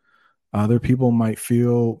better. Other people might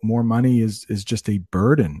feel more money is just a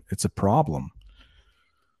burden. It's a problem.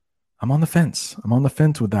 I'm on the fence. I'm on the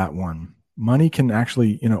fence with that one. Money can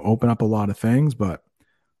actually, open up a lot of things, but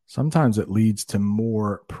sometimes it leads to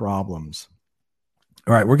more problems.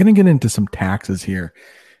 All right, we're going to get into some taxes here.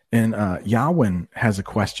 And Yawin has a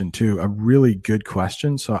question too, a really good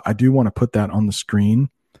question. So I do want to put that on the screen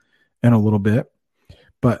in a little bit.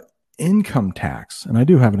 But income tax, and I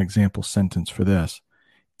do have an example sentence for this.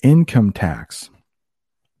 Income tax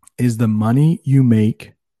is the money you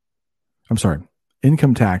make. I'm sorry.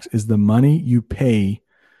 Income tax is the money you pay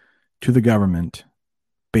to the government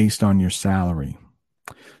based on your salary.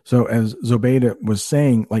 So as Zobeda was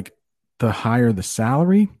saying, like the higher the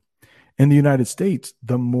salary in the United States,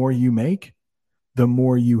 the more you make, the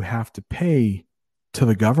more you have to pay to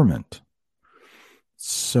the government.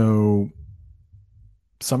 So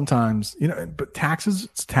sometimes, but taxes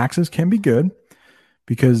can be good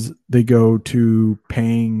because they go to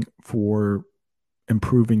paying for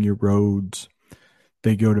improving your roads.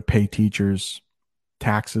 They go to pay teachers.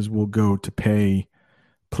 Taxes will go to pay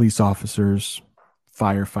police officers,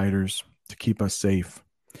 firefighters to keep us safe.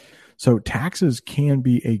 So taxes can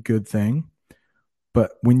be a good thing.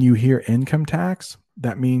 But when you hear income tax,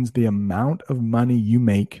 that means the amount of money you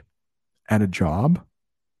make at a job,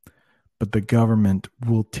 but the government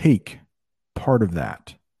will take part of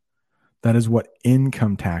that. That is what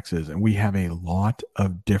income tax is. And we have a lot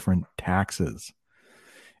of different taxes.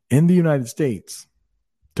 In the United States,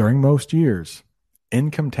 during most years,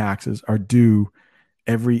 income taxes are due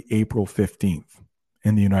every April 15th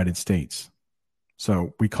in the United States.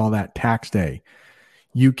 So we call that tax day.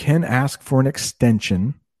 You can ask for an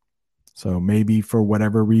extension. So maybe for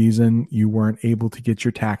whatever reason you weren't able to get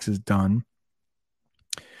your taxes done.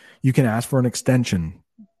 You can ask for an extension,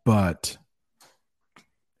 but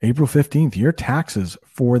April 15th, your taxes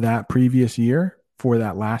for that previous year, for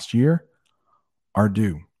that last year, are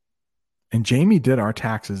due. And Jamie did our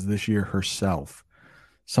taxes this year herself.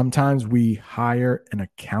 Sometimes we hire an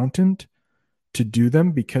accountant to do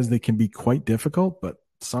them because they can be quite difficult, but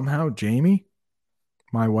somehow Jamie,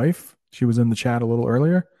 my wife, she was in the chat a little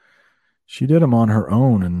earlier, she did them on her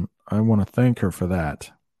own, and I want to thank her for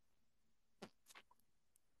that.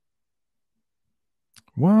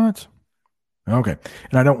 What? Okay.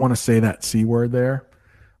 And I don't want to say that C word there,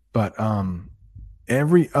 but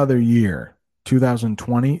every other year,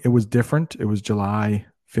 2020, it was different. It was July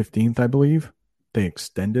 15th, I believe. They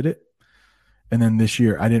extended it. And then this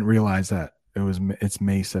year, I didn't realize that it's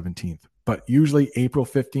May 17th. But usually April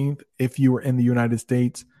 15th, if you were in the United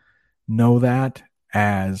States, know that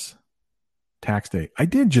as tax day. I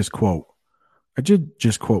did just quote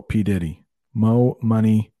P. Diddy. Mo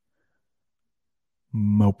money,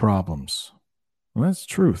 mo problems. Well, that's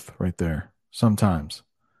truth right there. Sometimes.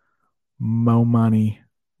 Mo money,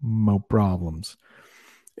 mo problems.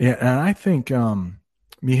 Yeah, and I think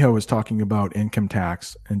Miho was talking about income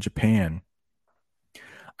tax in Japan.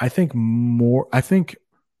 I think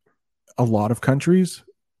a lot of countries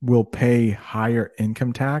will pay higher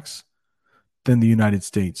income tax than the United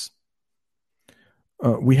States.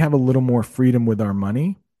 We have a little more freedom with our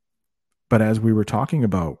money, but as we were talking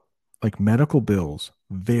about, like medical bills,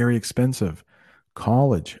 very expensive.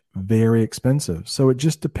 College, very expensive. So it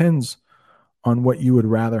just depends on what you would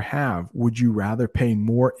rather have. Would you rather pay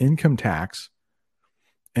more income tax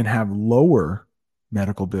and have lower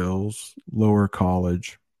medical bills, lower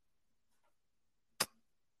college?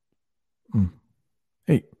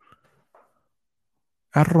 Hey,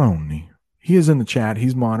 Aroni, he is in the chat.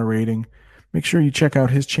 He's moderating. Make sure you check out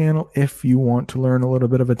his channel if you want to learn a little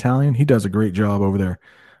bit of Italian. He does a great job over there.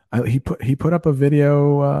 He put up a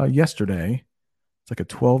video yesterday. It's like a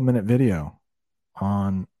 12-minute video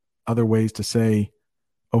on other ways to say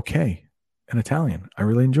okay in Italian. I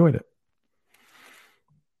really enjoyed it.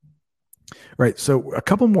 Right. So a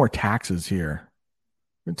couple more taxes here.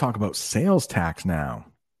 We're going to talk about sales tax now.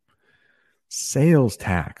 Sales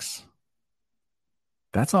tax.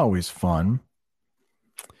 That's always fun.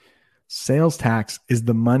 Sales tax is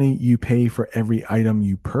the money you pay for every item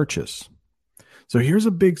you purchase. So here's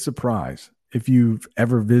a big surprise. If you've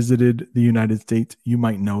ever visited the United States, you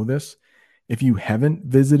might know this. If you haven't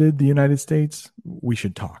visited the United States, we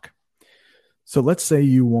should talk. So let's say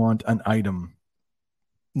you want an item.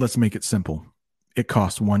 Let's make it simple. It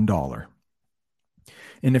costs $1.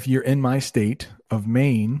 And if you're in my state of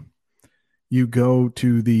Maine, you go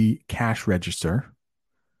to the cash register,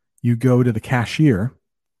 you go to the cashier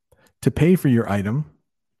to pay for your item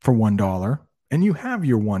for $1, and you have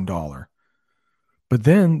your $1. But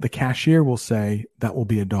then the cashier will say that will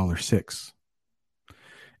be $1.06.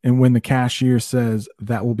 And when the cashier says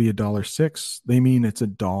that will be $1.06, they mean it's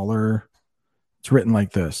 $1. It's written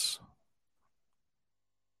like this.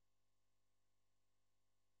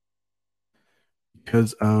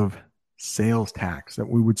 Because of sales tax, that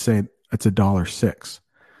we would say it's $1.06.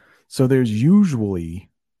 So there's usually,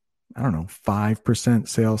 5%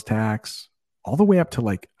 sales tax, all the way up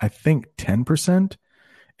to I think 10%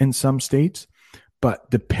 in some states. But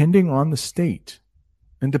depending on the state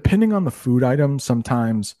and depending on the food item,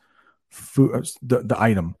 sometimes the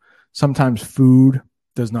item, sometimes food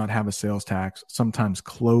does not have a sales tax. Sometimes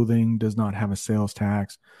clothing does not have a sales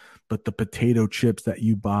tax. But the potato chips that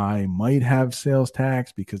you buy might have sales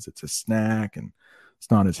tax because it's a snack and it's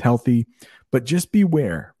not as healthy. But just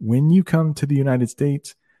beware, when you come to the United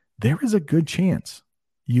States, there is a good chance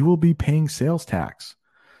you will be paying sales tax.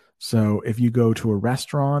 So if you go to a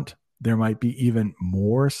restaurant, there might be even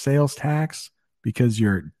more sales tax because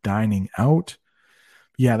you're dining out.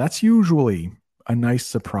 Yeah, that's usually a nice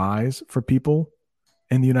surprise for people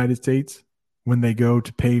in the United States when they go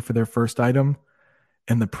to pay for their first item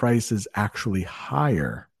and the price is actually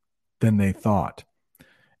higher than they thought.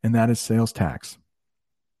 And that is sales tax.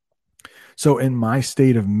 So in my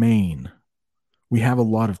state of Maine, we have a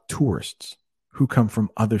lot of tourists who come from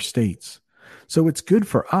other states. So it's good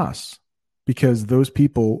for us because those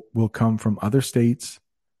people will come from other states,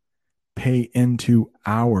 pay into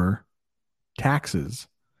our taxes.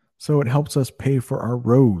 So it helps us pay for our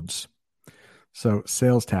roads. So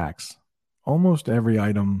sales tax, almost every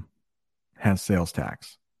item has sales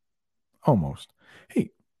tax. Almost.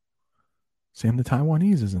 Hey, Sam the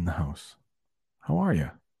Taiwanese is in the house. How are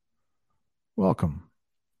you? Welcome.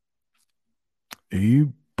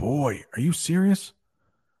 Boy, are you serious?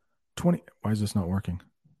 Why is this not working?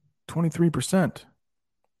 23%.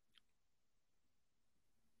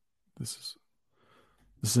 This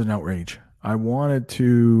is an outrage. I wanted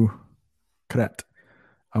to put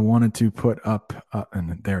up,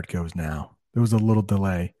 and there it goes now. There was a little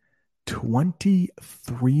delay.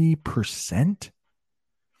 23%.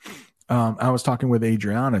 I was talking with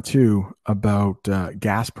Adriana too about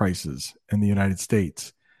gas prices in the United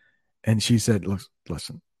States, and she said,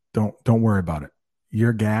 "Listen, don't worry about it.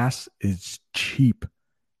 Your gas is cheap.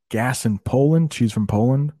 Gas in Poland." She's from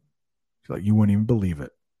Poland. She's like, "You wouldn't even believe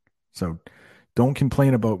it." So don't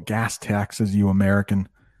complain about gas taxes, you American.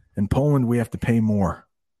 In Poland, we have to pay more.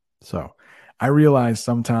 So I realize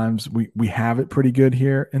sometimes we have it pretty good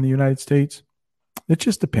here in the United States. It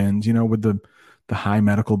just depends, with the high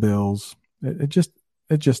medical bills. It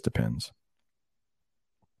just depends.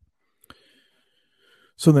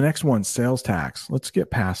 So the next one, sales tax. Let's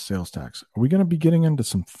get past sales tax. Are we going to be getting into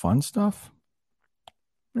some fun stuff?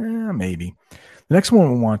 Maybe. The next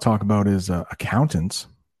one we want to talk about is accountants.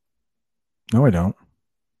 No, I don't.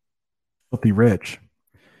 Filthy rich.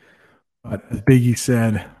 But as Biggie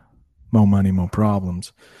said, more money, more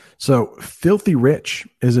problems. So filthy rich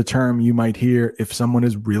is a term you might hear if someone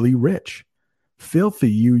is really rich.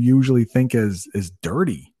 Filthy, you usually think as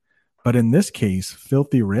dirty. But in this case,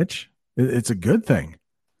 filthy rich, it's a good thing.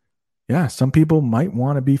 Yeah, some people might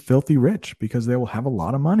want to be filthy rich because they will have a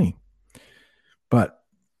lot of money. But,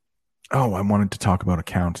 I wanted to talk about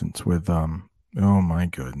accountants with, oh my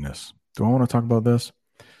goodness. Do I want to talk about this?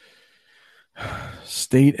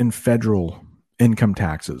 State and federal income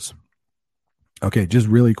taxes. Okay, just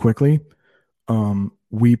really quickly.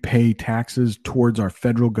 We pay taxes towards our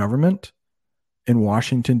federal government in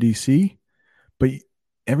Washington, D.C., but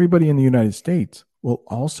everybody in the United States will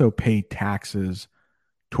also pay taxes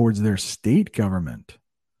towards their state government.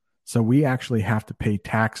 So we actually have to pay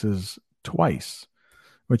taxes twice,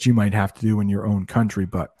 which you might have to do in your own country.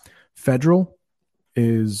 But federal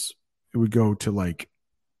it would go to like,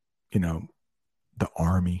 the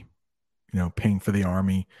army, paying for the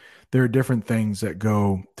army. There are different things that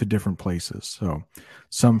go to different places. So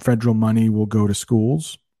some federal money will go to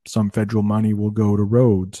schools. Some federal money will go to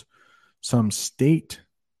roads. Some state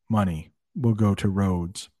money will go to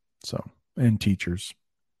roads. And teachers.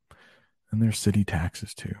 And there's city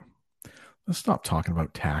taxes too. Let's stop talking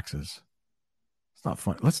about taxes. It's not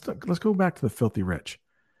fun. Let's go back to the filthy rich.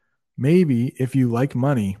 Maybe if you like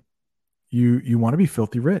money, you want to be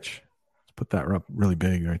filthy rich. Let's put that up really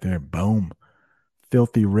big right there. Boom.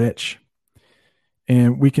 Filthy rich.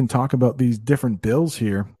 And we can talk about these different bills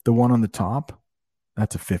here. The one on the top,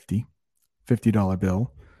 that's a $50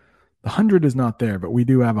 bill. The 100 is not there, but we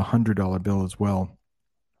do have a $100 bill as well.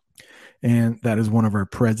 And that is one of our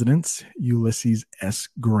presidents, Ulysses S.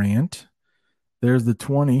 Grant. There's the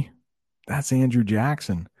 20. That's Andrew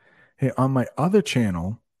Jackson. Hey, on my other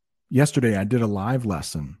channel, yesterday I did a live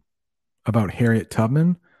lesson about Harriet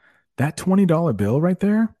Tubman. That $20 bill right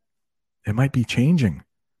there, it might be changing.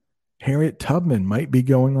 Harriet Tubman might be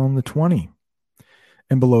going on the 20.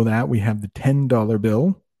 And below that, we have the $10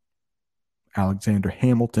 bill. Alexander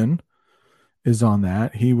Hamilton is on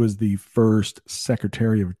that. He was the first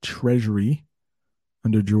Secretary of Treasury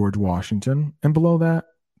under George Washington. And below that,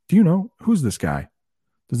 do you know who's this guy?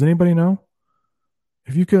 Does anybody know?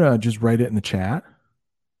 If you could just write it in the chat.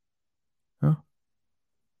 Huh?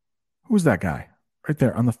 Who's that guy? Right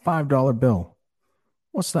there on the $5 bill.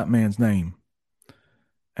 What's that man's name?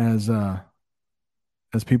 As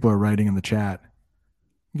people are writing in the chat,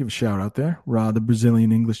 give a shout out there. Rod, the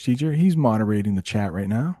Brazilian English teacher, he's moderating the chat right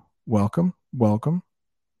now. Welcome.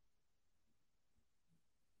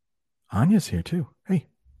 Anya's here too. Hey,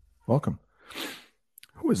 welcome.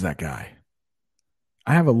 Who is that guy?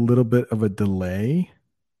 I have a little bit of a delay.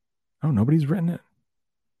 Oh, nobody's written it.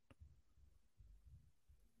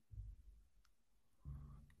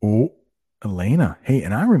 Oh, Elena. Hey,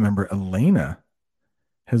 and I remember Elena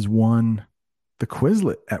has won the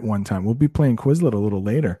Quizlet at one time. We'll be playing Quizlet a little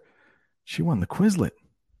later. She won the Quizlet.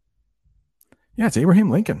 Yeah, it's Abraham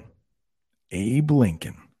Lincoln. Abe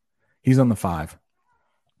Lincoln. He's on the 5.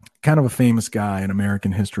 Kind of a famous guy in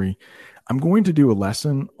American history. I'm going to do a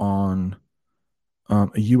lesson on a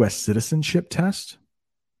U.S. citizenship test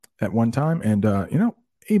at one time. And,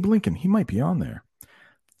 Abe Lincoln, he might be on there.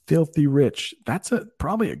 Filthy rich. That's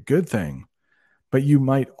probably a good thing. But you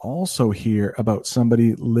might also hear about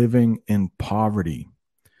somebody living in poverty,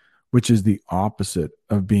 which is the opposite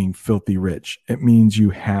of being filthy rich. It means you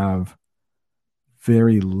have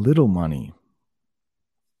very little money.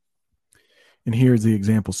 And here's the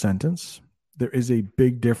example sentence. There is a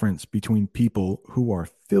big difference between people who are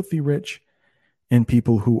filthy rich and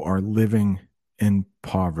people who are living in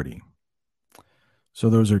poverty. So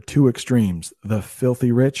those are two extremes. The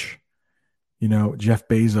filthy rich, Jeff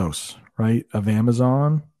Bezos, right, of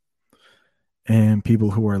Amazon, and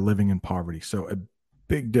people who are living in poverty. So a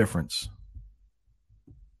big difference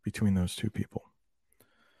between those two people.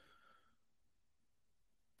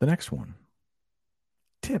 The next one,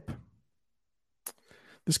 tip.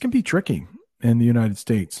 This can be tricky in the United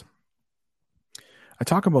States. I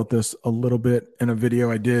talk about this a little bit in a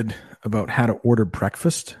video I did about how to order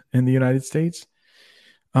breakfast in the United States.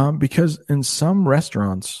 Because in some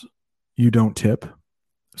restaurants, you don't tip.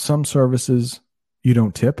 Some services, you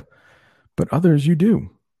don't tip. But others, you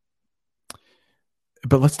do.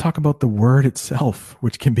 But let's talk about the word itself,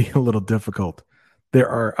 which can be a little difficult. There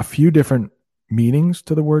are a few different meanings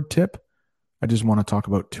to the word tip. I just want to talk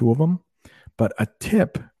about 2 of them. But a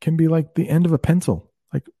tip can be like the end of a pencil,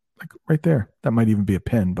 like right there. That might even be a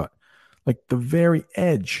pen, but like the very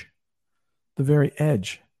edge, the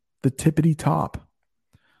tippity top.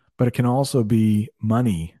 But it can also be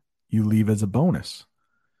money you leave as a bonus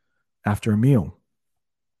after a meal.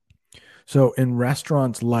 So in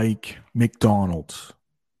restaurants like McDonald's,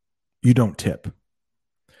 you don't tip.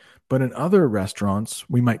 But in other restaurants,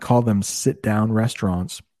 we might call them sit-down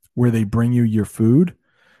restaurants, where they bring you your food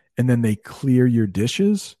and then they clear your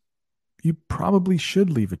dishes, you probably should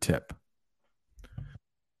leave a tip.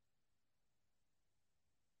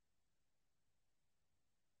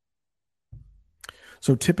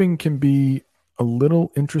 So tipping can be a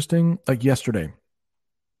little interesting. Like yesterday,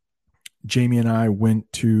 Jamie and I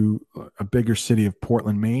went to a bigger city of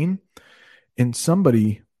Portland, Maine, and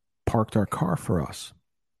somebody parked our car for us.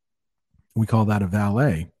 We call that a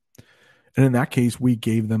valet. And in that case, we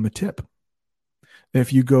gave them a tip.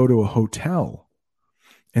 If you go to a hotel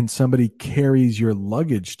and somebody carries your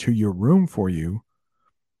luggage to your room for you,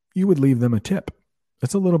 you would leave them a tip.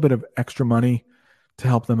 It's a little bit of extra money to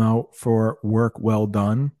help them out for work well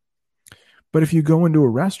done. But if you go into a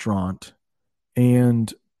restaurant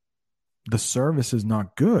and the service is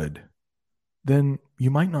not good, then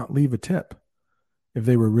you might not leave a tip. If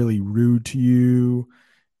they were really rude to you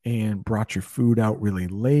and brought your food out really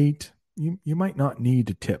late, you might not need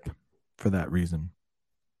a tip for that reason.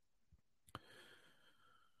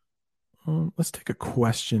 Let's take a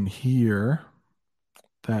question here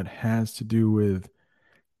that has to do with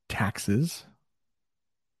taxes.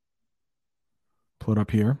 Pull it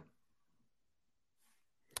up here.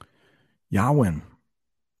 Yawin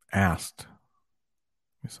asked,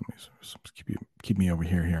 keep me over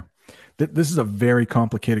here. This is a very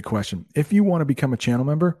complicated question. If you want to become a channel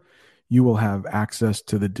member, you will have access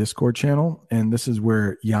to the Discord channel. And this is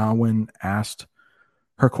where Yawin asked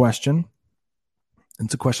her question.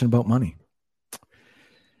 It's a question about money.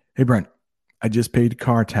 Hey, Brent, I just paid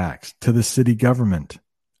car tax to the city government.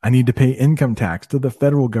 I need to pay income tax to the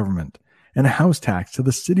federal government and a house tax to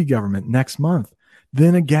the city government next month.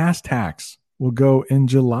 Then a gas tax will go in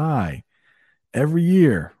July. Every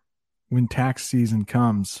year when tax season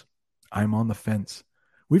comes, I'm on the fence.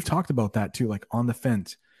 We've talked about that too, like on the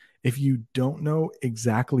fence. If you don't know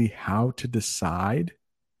exactly how to decide,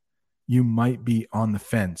 you might be on the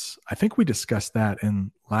fence. I think we discussed that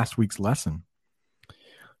in last week's lesson.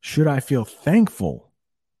 Should I feel thankful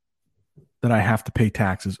that I have to pay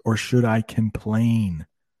taxes, or should I complain?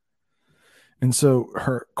 And so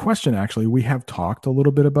her question, actually, we have talked a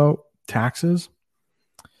little bit about taxes,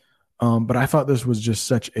 but I thought this was just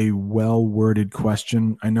such a well-worded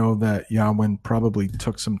question. I know that Yawin probably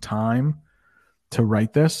took some time to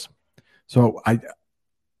write this. So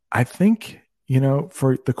I think,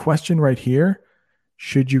 for the question right here,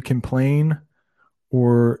 should you complain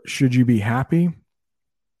or should you be happy?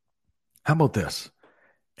 How about this?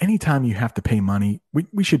 Anytime you have to pay money,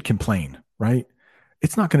 we should complain, right?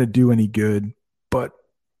 It's not going to do any good, but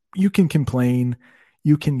you can complain.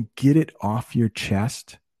 You can get it off your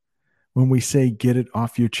chest. When we say get it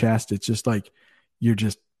off your chest, it's just like you're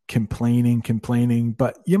just complaining,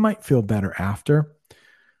 but you might feel better after.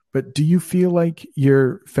 But do you feel like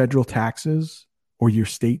your federal taxes or your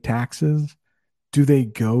state taxes, do they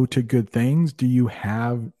go to good things? Do you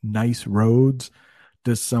have nice roads?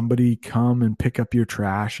 Does somebody come and pick up your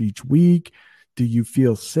trash each week? Do you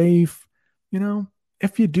feel safe?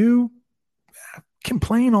 If you do,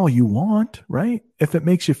 complain all you want, right? If it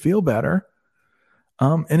makes you feel better.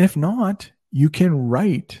 And if not, you can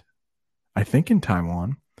write, I think in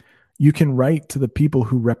Taiwan, you can write to the people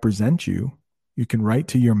who represent you. You can write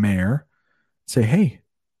to your mayor, say, hey,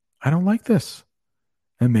 I don't like this.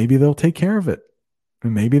 And maybe they'll take care of it.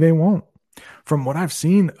 And maybe they won't. From what I've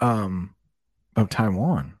seen of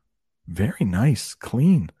Taiwan, very nice,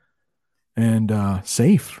 clean, and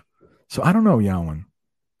safe. So I don't know, Yawin.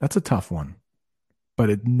 That's a tough one. But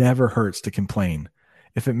it never hurts to complain.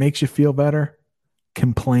 If it makes you feel better,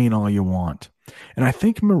 complain all you want. And I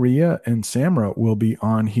think Maria and Samra will be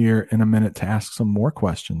on here in a minute to ask some more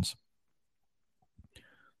questions.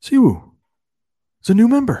 Siwu is a new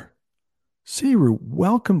member. Siwu,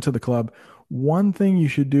 welcome to the club. One thing you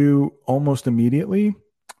should do almost immediately,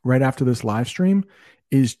 right after this live stream,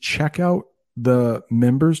 is check out the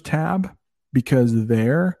members tab, because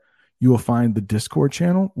there you will find the Discord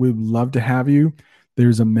channel. We'd love to have you.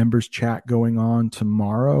 There's a members chat going on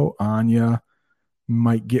tomorrow. Anya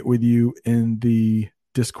might get with you in the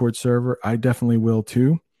Discord server. I definitely will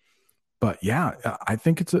too. But yeah, I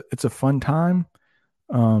think it's a fun time.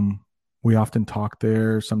 We often talk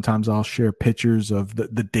there. Sometimes I'll share pictures of the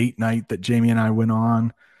date night that Jamie and I went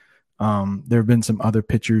on. There have been some other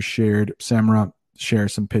pictures shared. Samra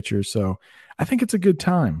shares some pictures. So I think it's a good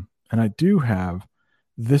time. And I do have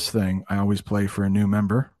this thing I always play for a new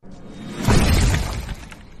member.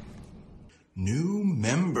 New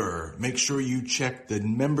member. Make sure you check the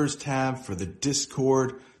members tab for the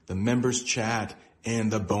Discord, the members chat,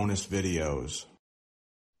 and the bonus videos.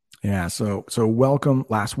 Yeah, so welcome.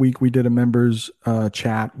 Last week we did a members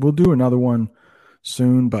chat. We'll do another one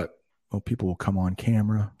soon, but people will come on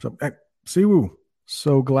camera. So, Siwu,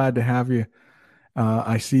 so glad to have you.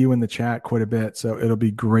 I see you in the chat quite a bit, so it'll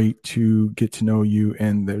be great to get to know you.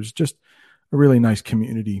 And there's just a really nice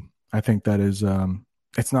community. I think that is,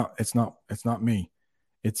 it's not me.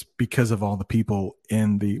 It's because of all the people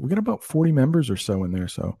we got about 40 members or so in there.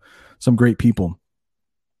 So some great people.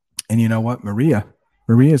 And you know what?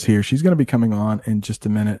 Maria's here. She's going to be coming on in just a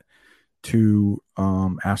minute to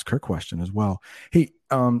ask her question as well. Hey,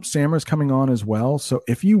 Samra's coming on as well. So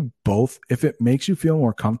if it makes you feel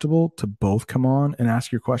more comfortable to both come on and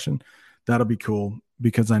ask your question, that'll be cool,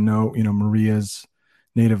 because I know, Maria's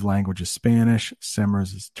native language is Spanish.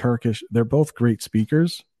 Semira's is Turkish. They're both great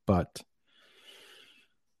speakers, but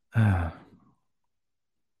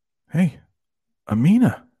hey,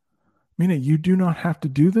 Amina, you do not have to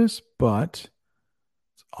do this, but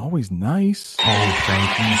it's always nice. Oh,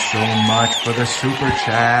 thank you so much for the super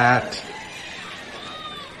chat.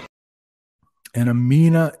 And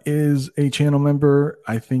Amina is a channel member.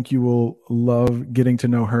 I think you will love getting to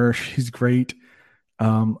know her. She's great.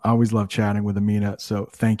 I always love chatting with Amina. So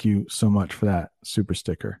thank you so much for that super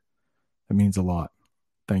sticker. That means a lot.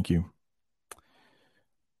 Thank you.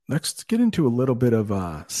 Let's get into a little bit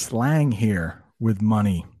of slang here with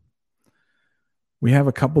money. We have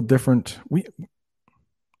a couple different,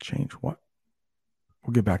 change what?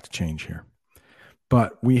 We'll get back to change here.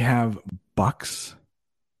 But we have bucks,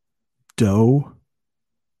 dough,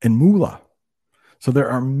 and moolah. So there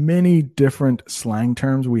are many different slang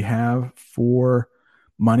terms we have for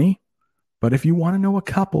money. But if you want to know a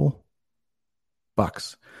couple,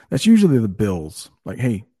 bucks. That's usually the bills. Like,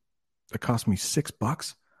 hey, that cost me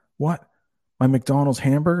 $6. What? My McDonald's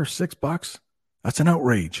hamburger, $6? That's an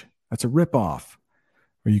outrage. That's a ripoff.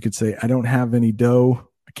 Or you could say, I don't have any dough.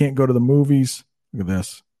 I can't go to the movies. Look at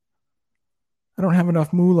this. I don't have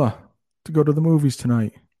enough moolah to go to the movies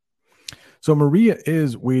tonight. So Maria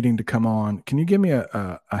is waiting to come on. Can you give me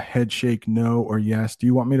a head shake, no or yes? Do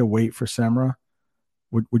you want me to wait for Semra?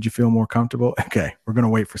 Would you feel more comfortable? Okay, we're going to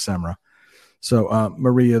wait for Semra. So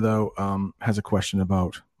Maria, though, has a question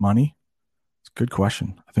about money. It's a good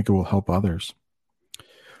question. I think it will help others.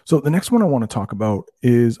 So the next one I want to talk about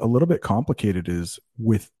is a little bit complicated, is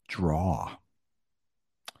withdraw.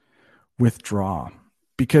 Withdraw.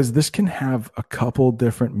 Because this can have a couple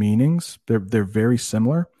different meanings. They're very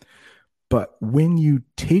similar. But when you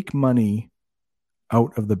take money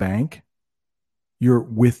out of the bank, you're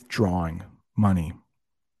withdrawing money.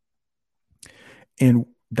 And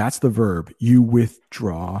that's the verb. You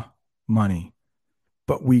withdraw money.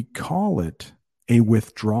 But we call it a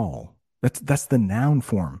withdrawal. That's the noun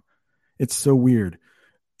form. It's so weird.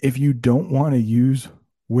 If you don't want to use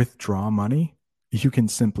withdraw money, you can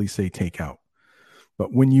simply say take out.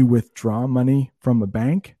 But when you withdraw money from a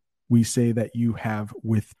bank, we say that you have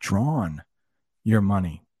withdrawn your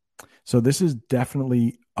money. So this is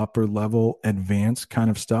definitely upper level, advanced kind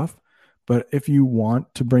of stuff. But if you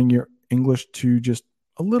want to bring your English to just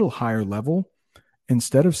a little higher level,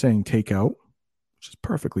 instead of saying take out, which is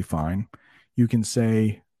perfectly fine, you can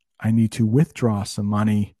say, I need to withdraw some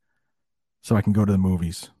money so I can go to the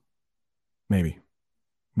movies. Maybe.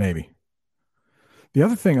 The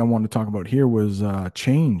other thing I wanted to talk about here was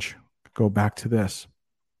change. Go back to this.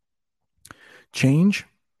 Change.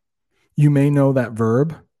 You may know that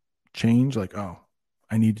verb, change, like, oh,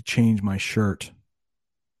 I need to change my shirt.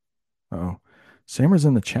 Uh-oh. Samra's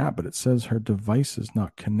in the chat, but it says her device is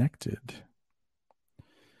not connected.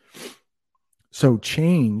 So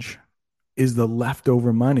change is the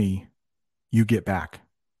leftover money you get back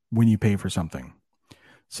when you pay for something.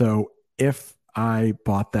 So if I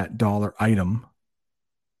bought that dollar item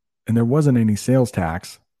and there wasn't any sales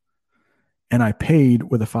tax and I paid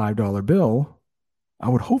with a $5 bill, I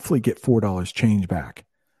would hopefully get $4 change back,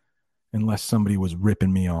 unless somebody was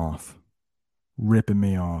ripping me off.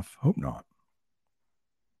 Hope not.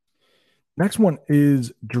 Next one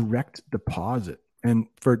is direct deposit. And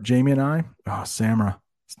for Jamie and I, Samra,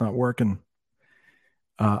 it's not working.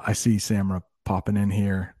 I see Samra popping in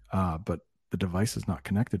here, but the device is not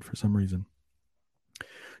connected for some reason.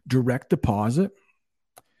 Direct deposit,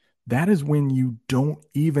 that is when you don't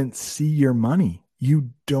even see your money.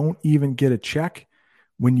 You don't even get a check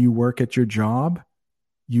when you work at your job.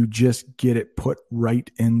 You just get it put right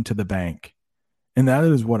into the bank. And that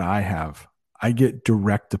is what I have. I get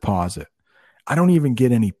direct deposit. I don't even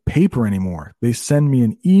get any paper anymore. They send me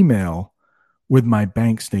an email with my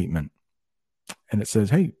bank statement. And it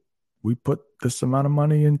says, hey, we put this amount of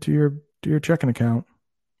money into your checking account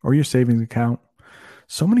or your savings account.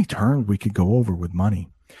 So many terms we could go over with money.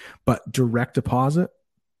 But direct deposit,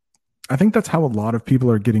 I think that's how a lot of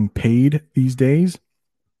people are getting paid these days.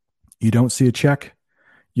 You don't see a check.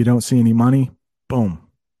 You don't see any money. Boom.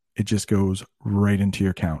 It just goes right into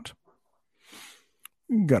your account.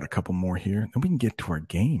 Got a couple more here. Then we can get to our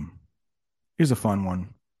game. Here's a fun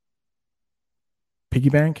one. Piggy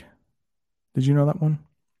bank. Did you know that one?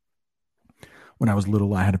 When I was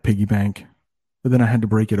little, I had a piggy bank, but then I had to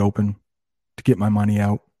break it open to get my money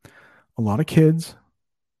out. A lot of kids,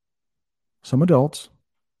 some adults,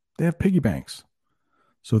 they have piggy banks.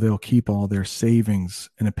 So they'll keep all their savings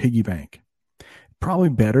in a piggy bank. Probably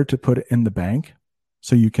better to put it in the bank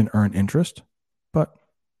so you can earn interest, but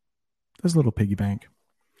there's a little piggy bank.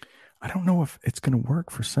 I don't know if it's going to work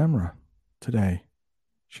for Semra today.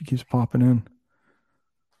 She keeps popping in.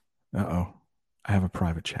 Uh-oh. I have a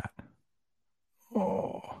private chat.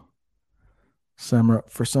 Oh. Semra,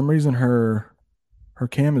 for some reason, her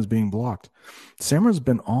cam is being blocked. Semra's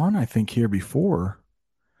been on, I think, here before.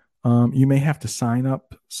 You may have to sign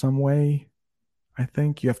up some way. I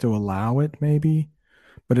think you have to allow it, maybe.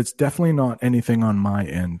 But it's definitely not anything on my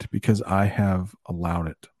end because I have allowed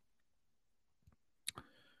it.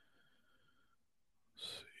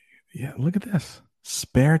 Yeah, look at this.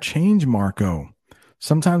 Spare change, Marco.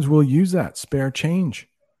 Sometimes we'll use that spare change.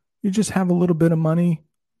 You just have a little bit of money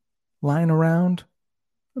lying around.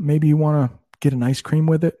 Maybe you want to get an ice cream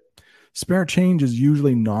with it. Spare change is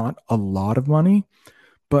usually not a lot of money,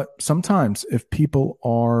 but sometimes if people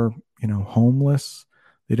are, homeless,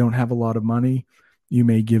 they don't have a lot of money, you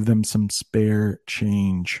may give them some spare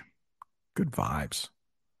change. Good vibes.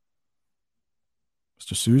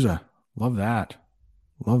 Mr. Souza, love that.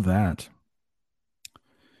 Love that.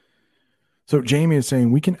 So Jamie is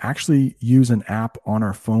saying we can actually use an app on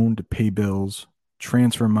our phone to pay bills,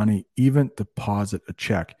 transfer money, even deposit a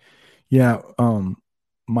check. Yeah,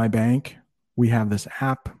 my bank, we have this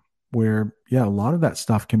app where, a lot of that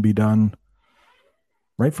stuff can be done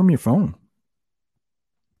right from your phone.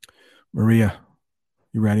 Maria,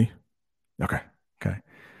 you ready? Okay.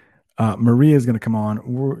 Maria is going to come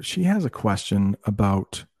on. She has a question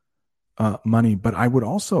about money, but I would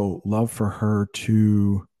also love for her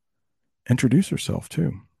to introduce herself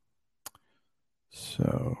too.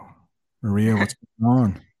 So, Maria, what's going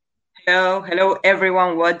on? Hello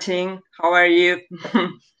everyone watching. How are you?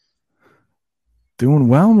 Doing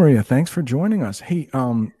well, Maria. Thanks for joining us. Hey,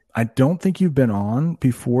 I don't think you've been on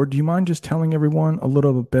before. Do you mind just telling everyone a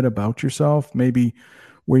little bit about yourself, maybe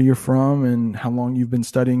where you're from and how long you've been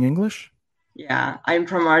studying English? Yeah, I'm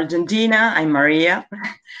from Argentina. I'm Maria.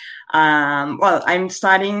 Well, I'm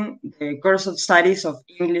studying the course of studies of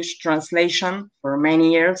English translation for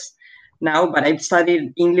many years now, but I've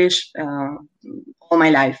studied English all my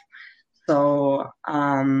life. So,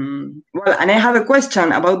 well, and I have a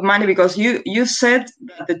question about money because you said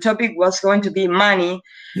that the topic was going to be money.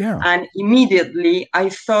 Yeah. And immediately I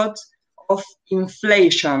thought of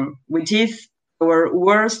inflation, which is our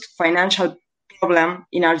worst financial problem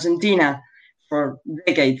in Argentina for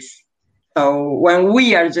decades. So when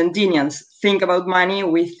we Argentinians think about money,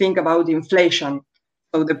 we think about inflation.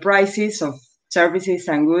 So the prices of services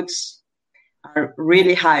and goods are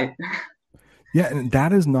really high. Yeah, and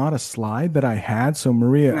that is not a slide that I had. So,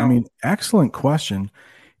 Maria, No. Excellent question.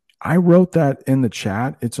 I wrote that in the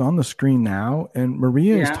chat. It's on the screen now. And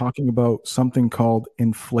Maria is talking about something called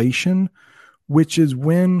inflation, which is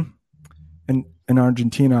when, in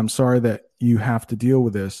Argentina, I'm sorry that you have to deal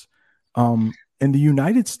with this. In the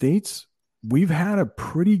United States, we've had a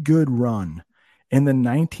pretty good run. In the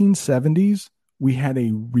 1970s, we had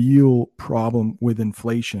a real problem with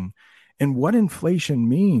inflation. And what inflation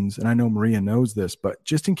means, and I know Maria knows this, but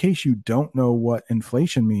just in case you don't know what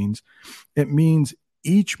inflation means, it means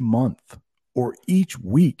each month or each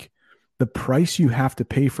week, the price you have to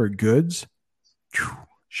pay for goods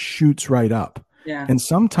shoots right up. Yeah. And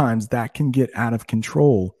sometimes that can get out of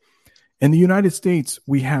control. In the United States,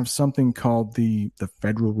 we have something called the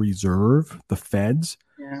Federal Reserve, the Feds.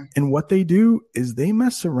 Yeah. And what they do is they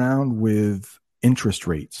mess around with interest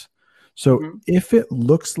rates. So if it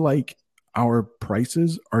looks like our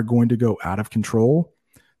prices are going to go out of control,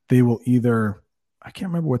 they will either, I can't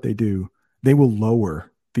remember what they do, they will lower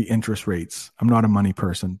the interest rates. I'm not a money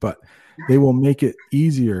person, but they will make it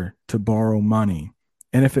easier to borrow money.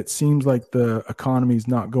 And if it seems like the economy is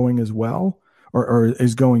not going as well or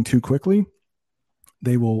is going too quickly,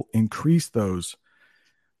 they will increase those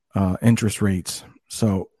interest rates.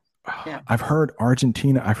 So I've heard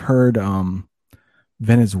Argentina, I've heard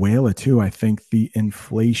Venezuela too. I think the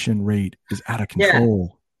inflation rate is out of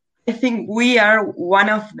control. Yeah. I think we are one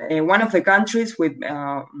of the countries with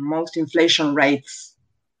most inflation rates.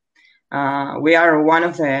 We are one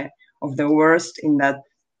of the worst in that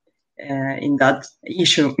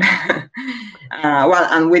issue. Well,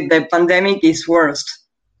 and with the pandemic, is worse.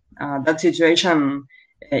 That situation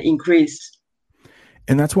increased.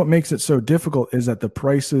 And that's what makes it so difficult, is that the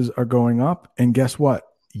prices are going up, and guess what?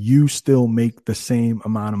 You still make the same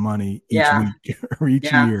amount of money each week or each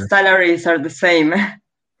year. Salaries are the same.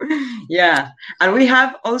 Yeah. And we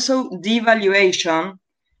have also devaluation,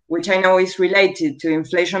 which I know is related to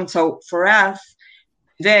inflation. So for us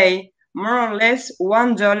today, more or less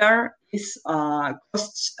 $1 is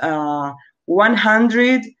costs around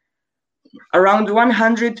 100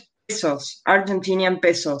 pesos, Argentinian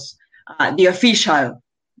pesos, the official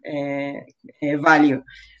value.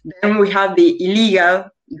 Then we have the illegal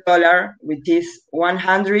dollar, which is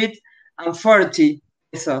 140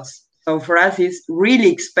 pesos. So for us, it's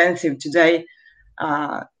really expensive today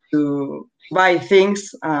to buy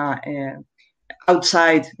things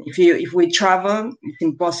outside. If we travel, it's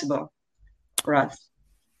impossible for us.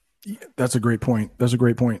 That's a great point.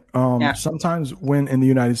 Yeah. Sometimes when in the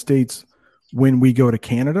United States, when we go to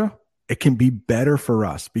Canada, it can be better for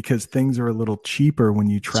us because things are a little cheaper when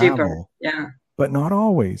you travel. Cheaper. Yeah. But not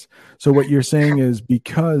always. So what you're saying is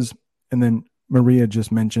because, and then Maria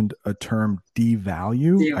just mentioned a term,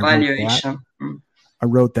 devalue. Devaluation. I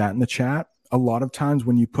wrote that in the chat. A lot of times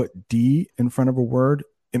when you put D in front of a word,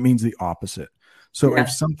 it means the opposite. So if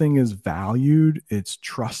something is valued, it's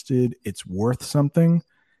trusted, it's worth something.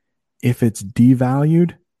 If it's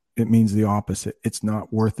devalued, it means the opposite. It's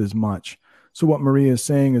not worth as much. So what Maria is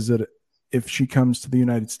saying is that if she comes to the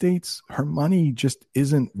United States, her money just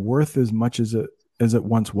isn't worth as much as it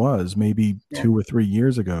once was, maybe 2 or 3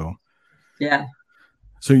 years ago. Yeah.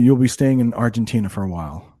 So you'll be staying in Argentina for a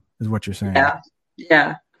while, is what you're saying.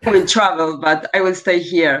 Yeah. I will travel, but I will stay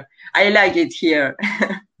here. I like it here.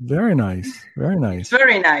 Very nice. It's very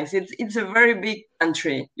nice. It's a very big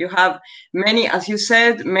country. You have many, as you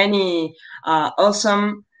said, many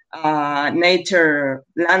awesome nature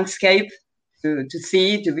landscape to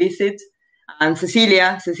see, to visit. And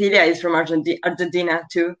Cecilia is from Argentina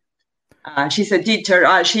too. She's a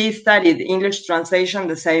teacher. She studied English translation,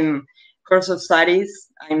 the same course of studies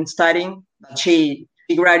I'm studying, but she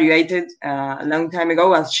graduated a long time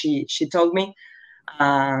ago, as she told me.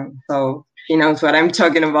 So she knows what I'm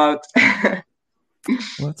talking about. Well,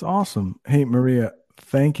 that's awesome. Hey, Maria,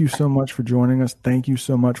 thank you so much for joining us. Thank you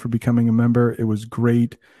so much for becoming a member. It was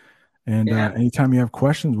great. And anytime you have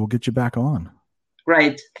questions, we'll get you back on.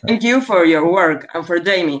 Great. Thank you for your work and for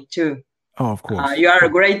Jamie too. Oh, of course. You are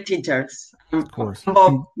great teachers. Of course.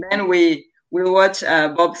 Bob, then we'll watch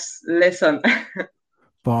Bob's lesson.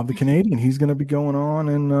 Bob the Canadian, he's going to be going on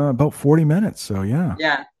in about 40 minutes. So yeah.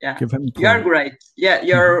 Give him you are great. Yeah,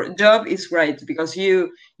 your job is great because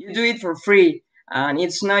you do it for free, and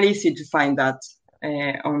it's not easy to find that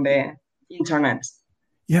on the internet.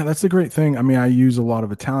 Yeah, that's the great thing. I mean, I use a lot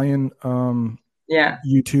of Italian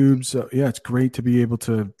YouTube. So yeah, it's great to be able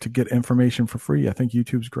to get information for free. I think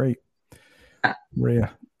YouTube's great.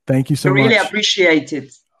 Maria, thank you so much. I really appreciate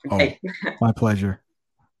it. Okay. Oh, my pleasure.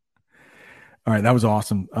 All right, that was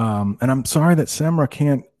awesome. And I'm sorry that Semra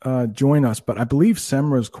can't join us, but I believe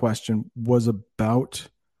Semra's question was about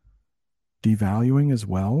devaluing as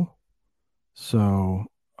well. So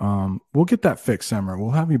we'll get that fixed, Semra.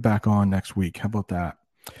 We'll have you back on next week. How about that?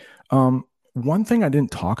 One thing I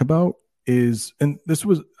didn't talk about is, and this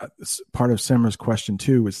was part of Semra's question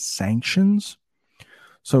too, is sanctions.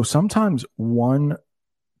 So sometimes one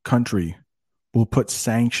country will put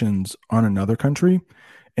sanctions on another country.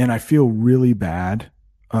 And I feel really bad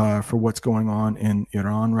for what's going on in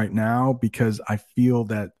Iran right now, because I feel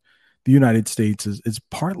that the United States is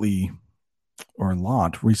partly or a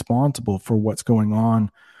lot responsible for what's going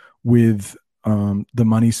on with the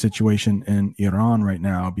money situation in Iran right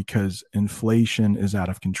now, because inflation is out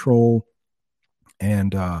of control.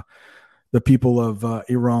 And the people of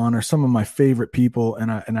Iran are some of my favorite people,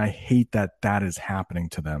 and I hate that is happening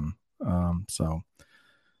to them.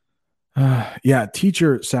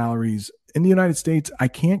 Teacher salaries in the United States, I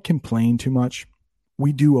can't complain too much.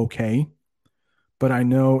 We do okay. But I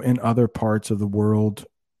know in other parts of the world,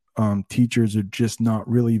 teachers are just not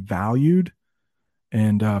really valued.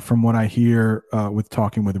 And from what I hear with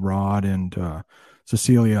talking with Rod and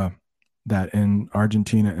Cecilia, that in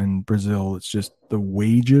Argentina and Brazil, it's just the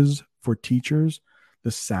wages for teachers,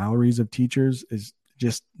 the salaries of teachers is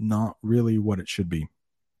just not really what it should be.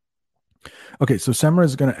 Okay, so Semra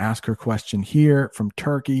is going to ask her question here from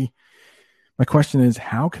Turkey. My question is,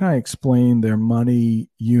 how can I explain their money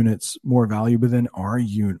units more valuable than our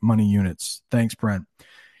money units? Thanks, Brent.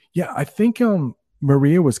 Yeah, I think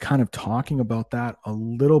Maria was kind of talking about that a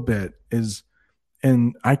little bit,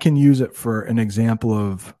 and I can use it for an example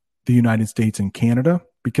of the United States and Canada,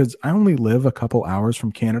 because I only live a couple hours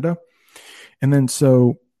from Canada. And then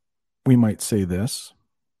so we might say this.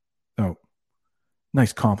 Oh,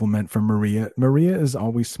 nice compliment from Maria. Maria is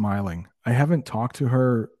always smiling. I haven't talked to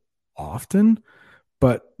her often,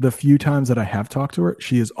 but the few times that I have talked to her,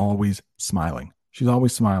 she is always smiling. She's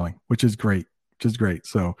always smiling, which is great.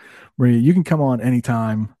 So Maria, you can come on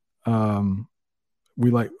anytime.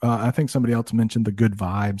 I think somebody else mentioned the good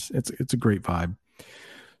vibes. It's a great vibe.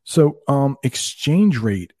 So exchange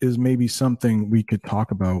rate is maybe something we could talk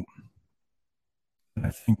about. I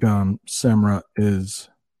think Semra is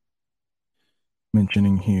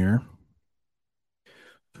mentioning here.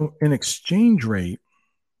 So an exchange rate,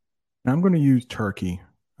 I'm going to use Turkey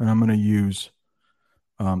and I'm going to use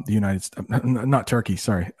the United States, not Turkey,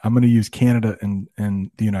 sorry. I'm going to use Canada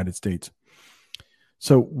and the United States.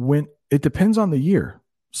 So when it depends on the year,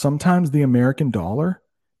 sometimes the American dollar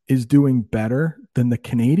is doing better than the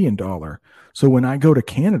Canadian dollar. So when I go to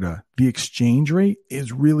Canada, the exchange rate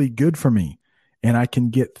is really good for me. And I can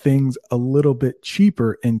get things a little bit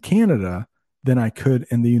cheaper in Canada than I could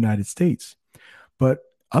in the United States. But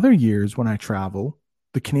other years when I travel,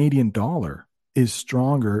 the Canadian dollar is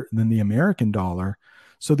stronger than the American dollar.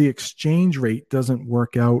 So the exchange rate doesn't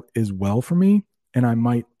work out as well for me. And I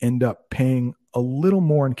might end up paying a little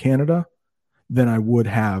more in Canada than I would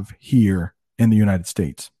have here in the United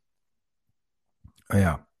States.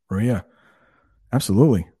 Yeah, Maria,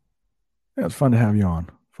 absolutely. Yeah, it's fun to have you on.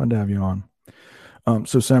 Fun to have you on.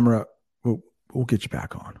 So Samara, we'll get you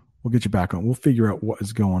back on. We'll get you back on. We'll figure out what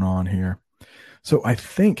is going on here. So I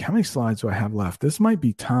think, how many slides do I have left? This might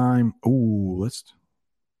be time. Oh, let's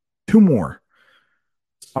two more.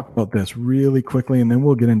 Let's talk about this really quickly, and then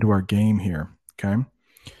we'll get into our game here. Okay.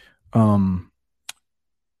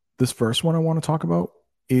 This first one I want to talk about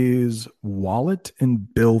is wallet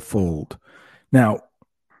and billfold. Now,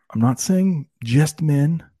 I'm not saying just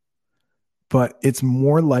men, but it's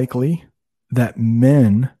more likely that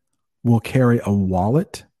men will carry a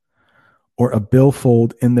wallet or a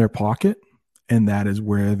billfold in their pocket, and that is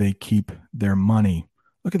where they keep their money.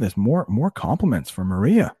 Look at this. More compliments from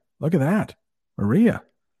Maria. Look at that. Maria,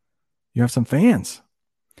 you have some fans.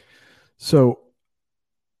 So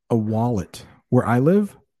a wallet. Where I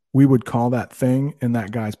live, we would call that thing in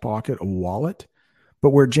that guy's pocket a wallet. But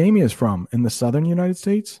where Jamie is from, in the southern United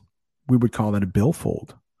States, we would call that a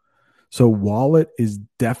billfold. So wallet is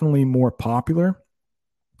definitely more popular,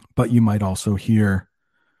 but you might also hear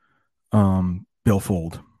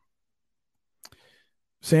billfold.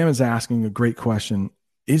 Sam is asking a great question.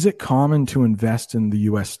 Is it common to invest in the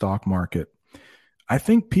U.S. stock market? I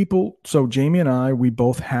think people, so Jamie and I, we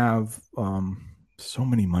both have so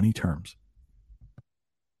many money terms.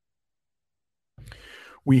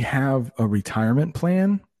 We have a retirement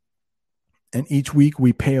plan, and each week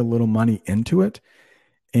we pay a little money into it,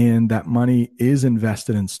 and that money is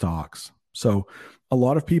invested in stocks. So a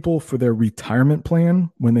lot of people, for their retirement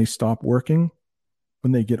plan, when they stop working,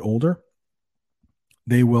 when they get older,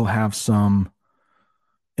 they will have some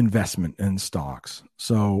investment in stocks.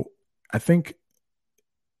 So I think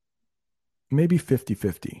maybe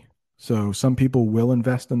 50-50. So some people will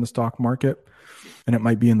invest in the stock market, and it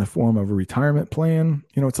might be in the form of a retirement plan.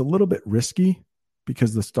 You know, it's a little bit risky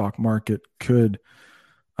because the stock market could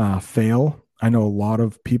fail. I know a lot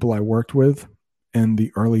of people I worked with in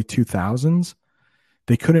the early 2000s,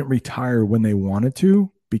 they couldn't retire when they wanted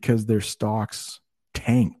to because their stocks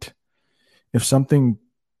tanked. If something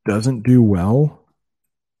doesn't do well,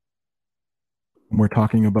 we're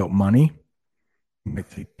talking about money, you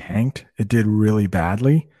might say tanked. It did really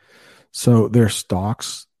badly. So their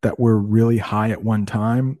stocks that were really high at one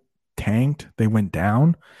time tanked. They went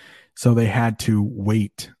down. So they had to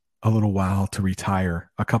wait a little while to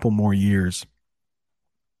retire, a couple more years.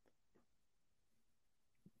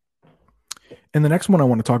 And the next one I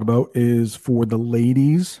want to talk about is for the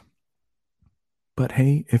ladies. But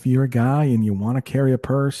hey, if you're a guy and you want to carry a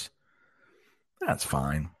purse, that's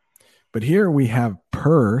fine. But here we have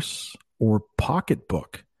purse or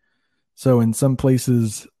pocketbook. So in some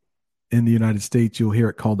places in the United States, you'll hear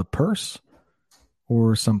it called a purse,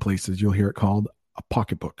 or some places you'll hear it called a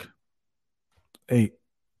pocketbook. Hey,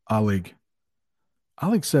 Oleg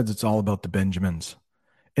says it's all about the Benjamins.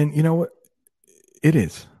 And you know what? It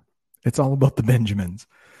is. It's all about the Benjamins.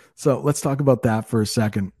 So let's talk about that for a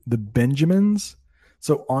second. The Benjamins.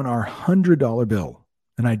 So on our $100 bill,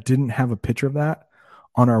 and I didn't have a picture of that,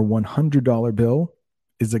 on our $100 bill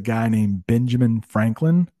is a guy named Benjamin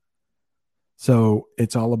Franklin. So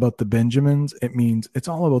it's all about the Benjamins. It means it's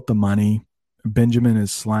all about the money. Benjamin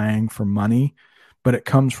is slang for money, but it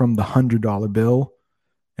comes from the $100 bill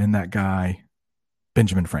and that guy,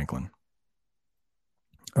 Benjamin Franklin.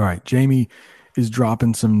 All right, Jamie is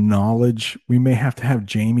dropping some knowledge. We may have to have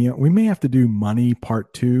Jamie. We may have to do money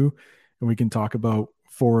part 2, and we can talk about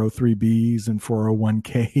 403Bs and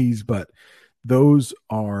 401Ks, but those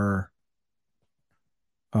are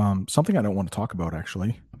something I don't want to talk about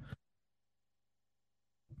actually,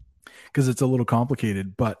 because it's a little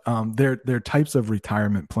complicated, but they're types of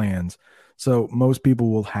retirement plans. So most people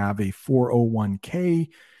will have a 401k,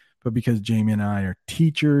 but because Jamie and I are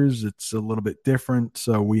teachers, it's a little bit different.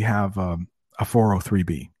 So we have a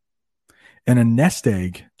 403b and a nest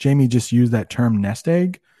egg. Jamie just used that term nest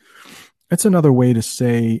egg. It's another way to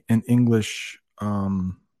say in English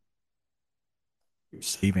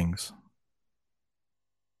savings.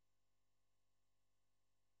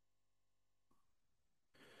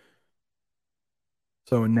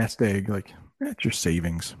 So a nest egg, like that's your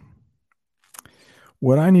savings.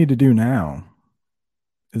 What I need to do now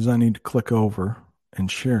is I need to click over and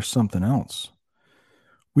share something else.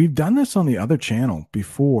 We've done this on the other channel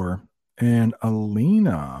before, and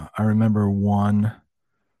Alina, I remember one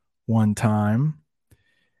time,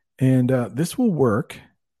 and this will work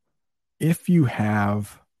if you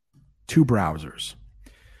have two browsers.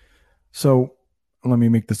 So let me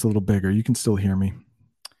make this a little bigger. You can still hear me.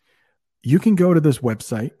 You can go to this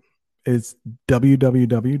website. It's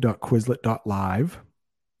www.quizlet.live,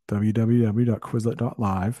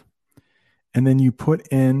 www.quizlet.live, and then you put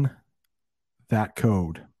in that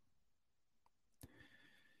code.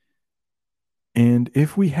 And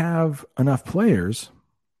if we have enough players,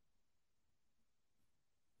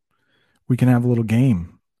 we can have a little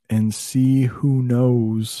game and see who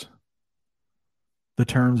knows the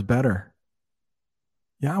terms better.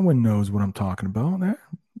 Yawin knows what I'm talking about. There,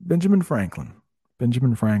 Benjamin Franklin.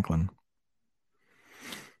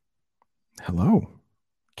 Hello,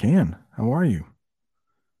 Can. How are you?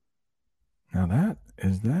 Now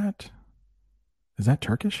is that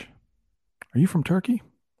Turkish? Are you from Turkey?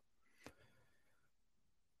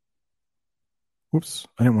 Whoops,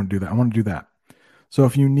 I didn't want to do that. I want to do that. So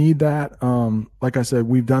if you need that, like I said,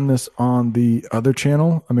 we've done this on the other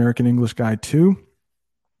channel, American English Guide 2.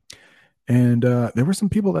 And there were some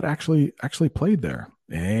people that actually played there.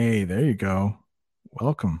 Hey, there you go.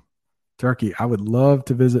 Welcome, Turkey. I would love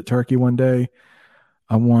to visit Turkey one day.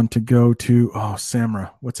 I want to go to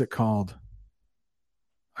Samra. What's it called?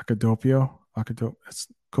 It's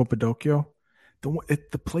Cappadocia.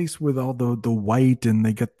 The place with all the white and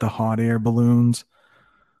they get the hot air balloons.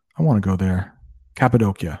 I want to go there.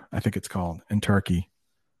 Cappadocia, I think it's called, in Turkey.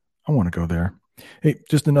 I want to go there. Hey,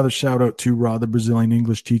 just another shout out to Rod, the Brazilian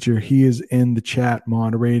English teacher. He is in the chat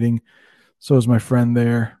moderating. So is my friend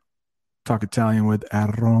there. Talk Italian with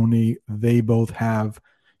Aroni. They both have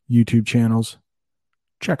YouTube channels.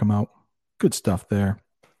 Check them out. Good stuff there.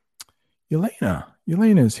 Elena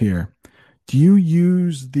is here. Do you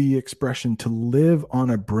use the expression to live on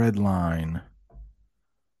a breadline?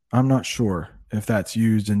 I'm not sure if that's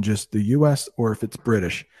used in just the US or if it's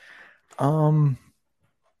British.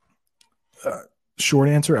 Short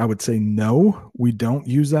answer, I would say no. We don't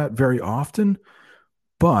use that very often.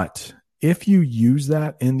 But if you use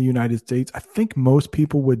that in the United States, I think most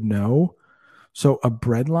people would know. So a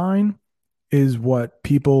breadline is what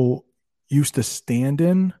people used to stand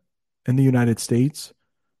in the United States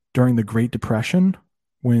during the Great Depression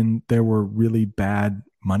when there were really bad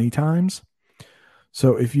money times.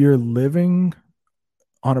 So if you're living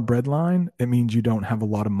on a breadline, it means you don't have a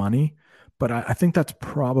lot of money. But I think that's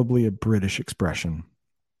probably a British expression.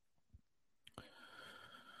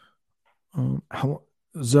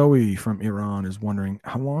 Zoe from Iran is wondering,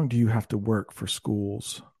 how long do you have to work for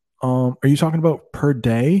schools? Are you talking about per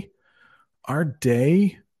day? Our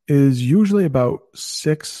day is usually about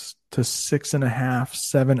 6 to 6.5,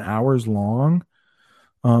 7 hours long.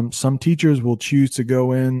 Some teachers will choose to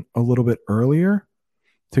go in a little bit earlier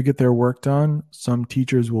to get their work done. Some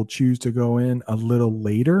teachers will choose to go in a little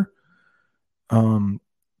later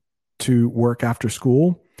to work after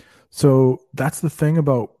school. So that's the thing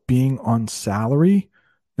about being on salary.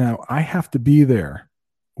 Now, I have to be there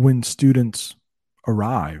when students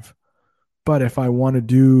arrive. But if I want to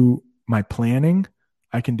do my planning,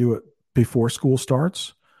 I can do it before school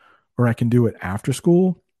starts, or I can do it after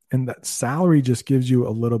school. And that salary just gives you a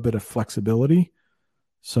little bit of flexibility.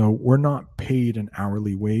 So we're not paid an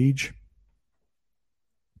hourly wage.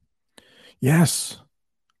 Yes,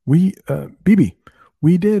 BB,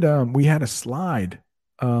 we did. We had a slide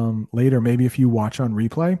later. Maybe if you watch on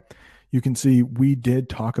replay, you can see we did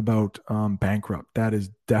talk about bankrupt. That is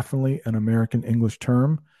definitely an American English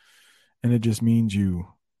term. And it just means you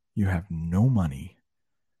have no money.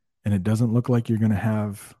 And it doesn't look like you're going to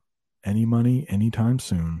have any money anytime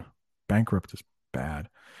soon. Bankrupt is bad.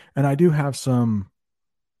 And I do have some.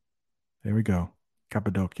 There we go.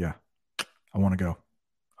 Cappadocia. I want to go.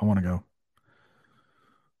 All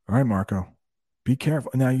right, Marco. Be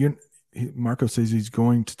careful. Now, Marco says he's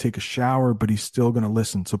going to take a shower, but he's still going to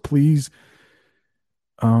listen. So please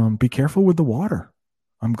be careful with the water.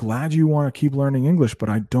 I'm glad you want to keep learning English, but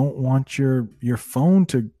I don't want your phone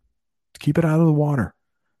to keep it out of the water.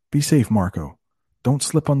 Be safe, Marco. Don't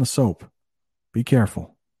slip on the soap. Be careful.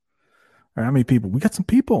 All right, how many people? We got some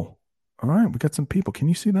people. All right, we got some people. Can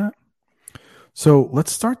you see that? So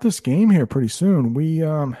let's start this game here pretty soon. We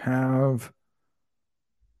have,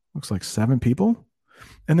 looks like 7 people.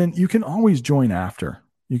 And then you can always join after.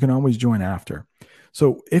 You can always join after.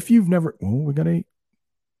 So if you've never, we got to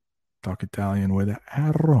talk Italian with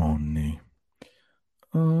Aroni.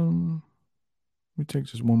 Let me take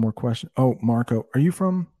just one more question. Oh, Marco, are you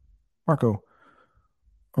from Marco?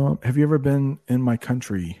 Have you ever been in my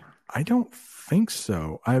country? I don't think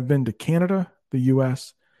so. I've been to Canada, the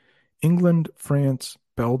US, England, France,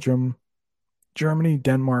 Belgium, Germany,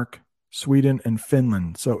 Denmark, Sweden, and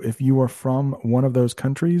Finland. So if you are from one of those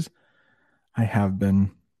countries, I have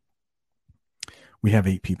been. We have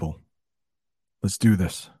 8 people. Let's do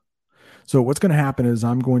this. So what's going to happen is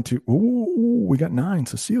I'm going to, we got 9.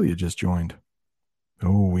 Cecilia just joined.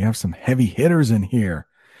 Oh, we have some heavy hitters in here.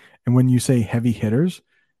 And when you say heavy hitters,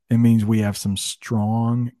 it means we have some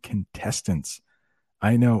strong contestants.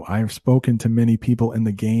 I know I've spoken to many people in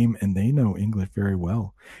the game and they know English very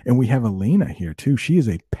well. And we have Elena here too. She is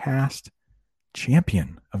a past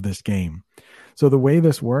champion of this game. So the way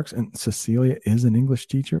this works, and Cecilia is an English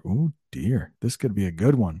teacher. Oh dear, this could be a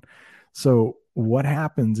good one. So what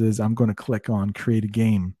happens is I'm going to click on create a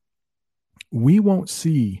game. We won't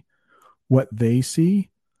see what they see,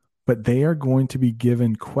 but they are going to be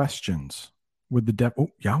given questions with the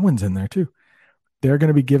Yawen's in there too. They're going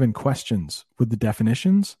to be given questions with the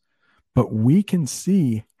definitions, but we can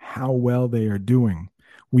see how well they are doing.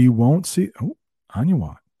 We won't see,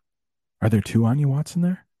 Anuwat. Are there 2 Anuwats in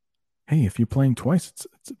there? Hey, if you're playing twice,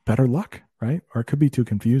 it's better luck, right? Or it could be too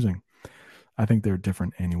confusing. I think they're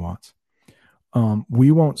different Anuwats.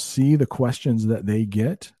 We won't see the questions that they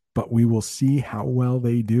get, but we will see how well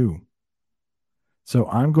they do. So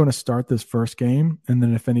I'm going to start this first game, and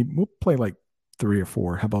then we'll play like 3 or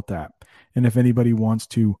 4. How about that? And if anybody wants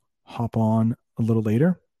to hop on a little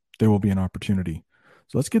later, there will be an opportunity.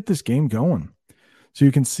 So let's get this game going. So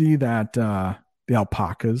you can see that the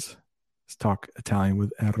alpacas, let's talk Italian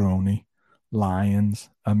with Aroni, lions,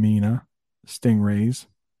 Amina, stingrays.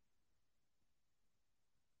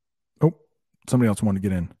 Oh, somebody else wanted to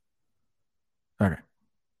get in. Okay.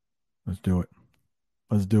 Let's do it.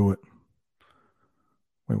 Let's do it.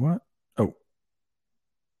 Wait, what? Oh.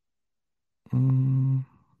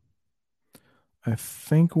 I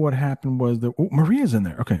think what happened was that Maria's in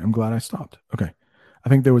there. Okay, I'm glad I stopped. Okay. I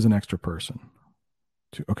think there was an extra person.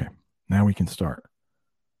 Okay, now we can start.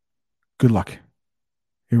 Good luck.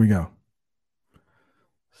 Here we go.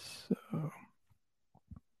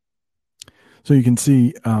 So you can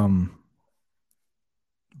see,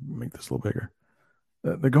 make this a little bigger.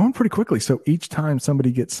 They're going pretty quickly. So each time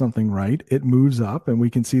somebody gets something right, it moves up, and we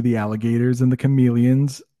can see the alligators and the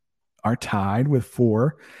chameleons are tied with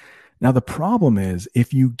 4. Now, the problem is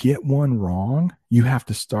if you get one wrong, you have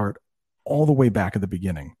to start all the way back at the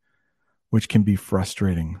beginning, which can be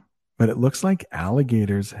frustrating. But it looks like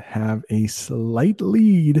alligators have a slight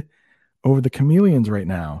lead over the chameleons right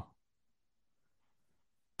now.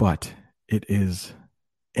 But it is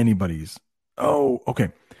anybody's. Oh, okay.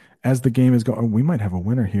 As the game is going, we might have a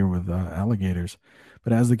winner here with alligators.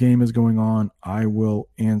 But as the game is going on, I will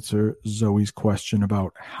answer Zoe's question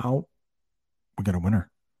about how we got a winner.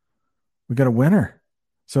 We got a winner.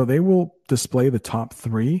 So they will display the top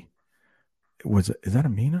 3. Is that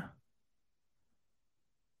Amina?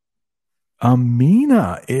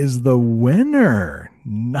 Amina is the winner.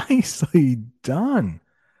 Nicely done.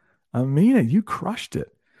 Amina, you crushed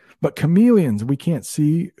it. But chameleons, we can't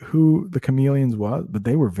see who the chameleons was, but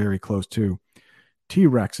they were very close too.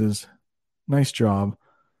 T-Rexes, nice job.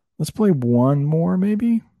 Let's play one more,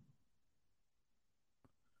 maybe.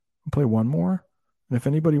 We'll play one more. And if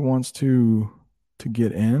anybody wants to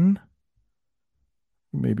get in,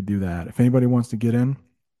 maybe do that. If anybody wants to get in,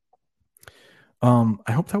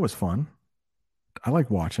 I hope that was fun. I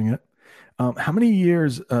like watching it. How many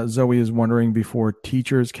years, Zoe is wondering, before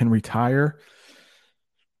teachers can retire?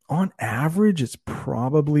 On average, it's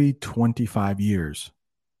probably 25 years.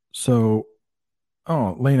 So,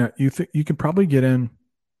 Lena, you can probably get in.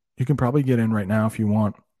 You can probably get in right now if you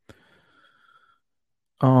want.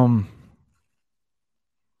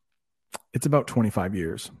 It's about 25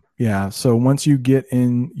 years. Yeah. So once you get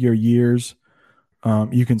in your years,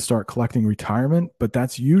 you can start collecting retirement, but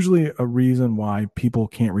that's usually a reason why people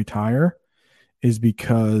can't retire, is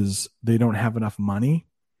because they don't have enough money.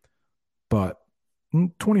 But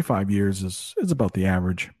 25 years is about the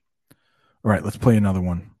average. All right, let's play another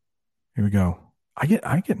one. Here we go. I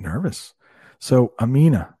get nervous. So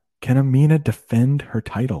Amina, can Amina defend her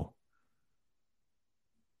title?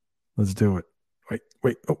 Let's do it.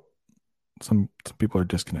 Wait. Oh, some people are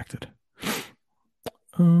disconnected.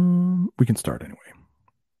 We can start anyway.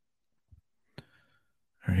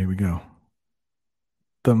 All right, here we go.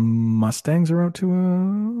 The Mustangs are out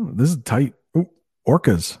to this is tight. Ooh,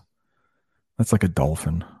 orcas. That's like a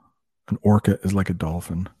dolphin. An orca is like a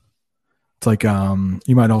dolphin. It's like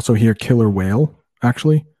you might also hear killer whale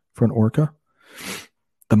actually for an orca.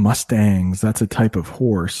 The Mustangs, that's a type of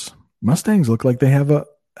horse. Mustangs look like they have a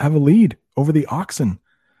lead over the oxen.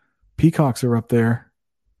 Peacocks are up there.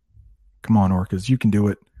 Come on, orcas, you can do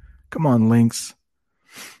it. Come on, lynx.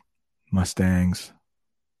 Mustangs.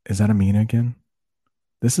 Is that Amina again?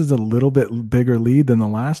 This is a little bit bigger lead than the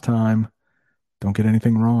last time. Don't get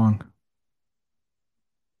anything wrong.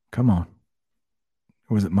 Come on.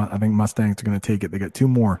 Who is it? I think Mustangs are going to take it. They got two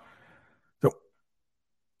more. So,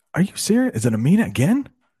 are you serious? Is it Amina again?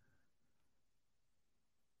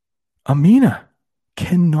 Amina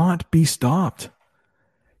cannot be stopped.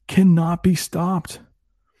 Cannot be stopped.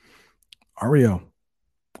 Ario,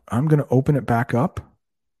 I'm going to open it back up.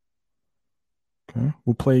 Okay,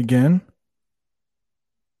 we'll play again.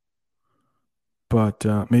 But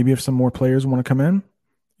maybe if some more players want to come in,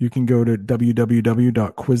 you can go to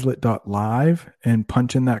www.quizlet.live and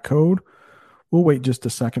punch in that code. We'll wait just a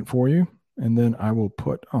second for you, and then I will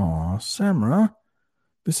put, Samra.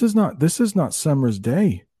 This is not Samra's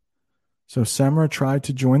day. So Samra tried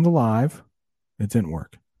to join the live. It didn't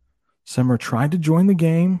work. Samra tried to join the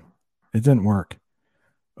game. It didn't work.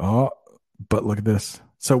 Oh, but look at this.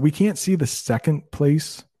 So we can't see the second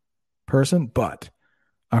place person, but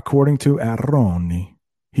according to Aroni,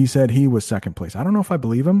 he said he was second place. I don't know if I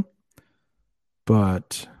believe him,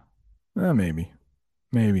 but maybe.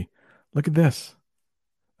 Look at this.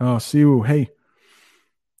 Oh, Siwu, hey,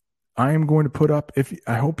 I am going to put up,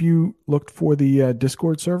 I hope you looked for the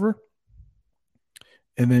Discord server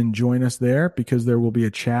and then join us there because there will be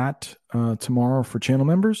a chat tomorrow for channel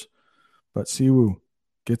members. But Siwu,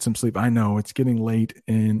 get some sleep. I know it's getting late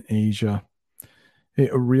in Asia. Hey,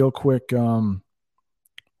 a real quick, we'll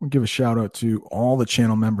give a shout out to all the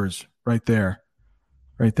channel members right there.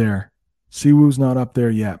 Right there. Siwu's not up there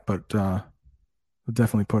yet, but we'll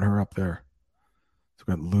definitely put her up there. So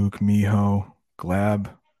we've got Luke, Miho, Gleb.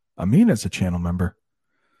 Amina's a channel member.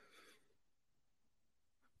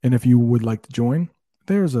 And if you would like to join,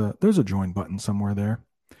 there's a join button somewhere there.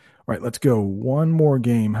 All right, let's go. One more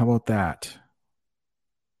game. How about that?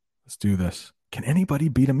 Let's do this. Can anybody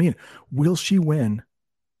beat Amina? Will she win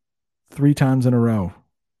 3 times in a row?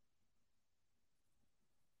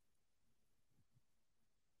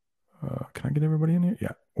 Can I get everybody in here?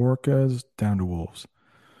 Yeah. Orcas down to wolves.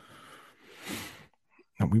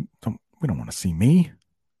 No, we don't want to see me.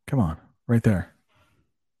 Come on. Right there.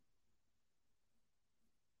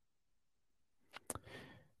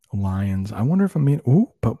 Lions. I wonder if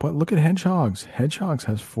but look at hedgehogs. Hedgehogs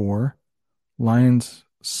has 4. Lions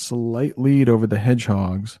slight lead over the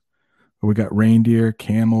hedgehogs. But we got reindeer,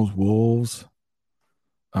 camels, wolves.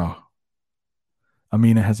 Oh.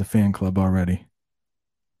 Amina has a fan club already.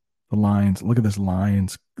 The Lions. Look at this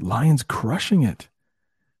Lions. Lions crushing it.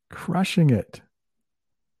 Crushing it.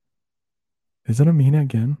 Is it Amina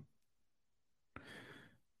again?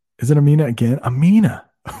 Amina.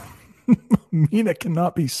 Amina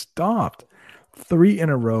cannot be stopped. 3 in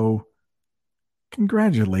a row.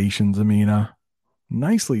 Congratulations, Amina.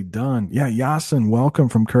 Nicely done. Yeah, Yasin, welcome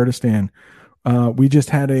from Kurdistan. We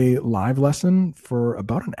just had a live lesson for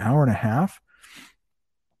about an hour and a half.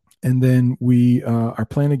 And then we are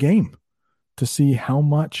playing a game to see how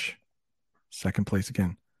much. Second place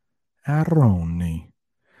again. Aroni.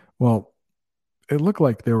 Well, it looked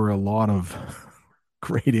like there were a lot of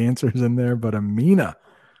great answers in there, but Amina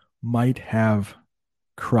might have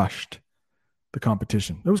crushed the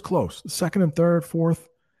competition. It was close. Second and third, fourth,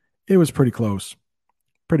 it was pretty close.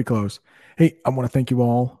 Pretty close. Hey, I want to thank you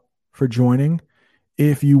all for joining.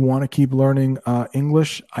 If you want to keep learning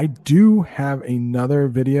English, I do have another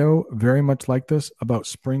video very much like this about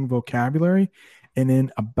spring vocabulary. And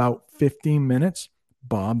in about 15 minutes,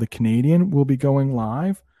 Bob the Canadian will be going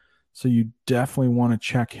live. So you definitely want to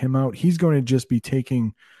check him out. He's going to just be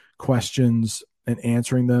taking questions and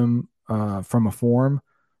answering them from a form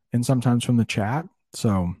and sometimes from the chat.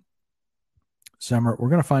 So, Samra, we're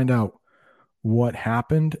going to find out what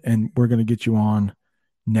happened and we're going to get you on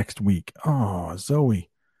next week. Oh, Zoe.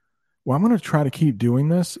 Well, I'm going to try to keep doing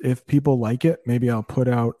this. If people like it, maybe I'll put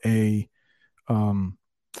out a, what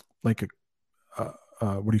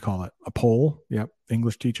do you call it? A poll. Yep.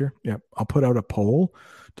 English teacher. Yep. I'll put out a poll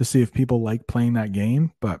to see if people like playing that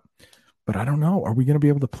game. But I don't know. Are we going to be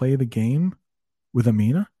able to play the game with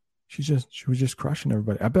Amina? She was just crushing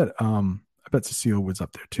everybody. I bet Cecile was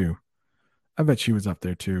up there too. I bet she was up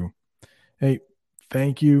there too. Hey,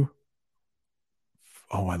 thank you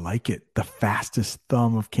Oh, I like it. The fastest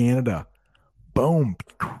thumb of Canada. Boom.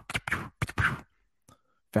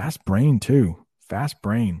 Fast brain, too. Fast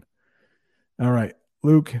brain. All right.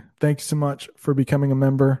 Luke, thanks so much for becoming a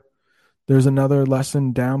member. There's another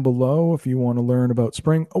lesson down below if you want to learn about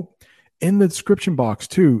Spring. Oh, in the description box,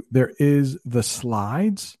 too, there is the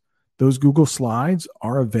slides. Those Google Slides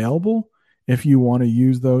are available if you want to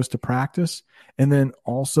use those to practice. And then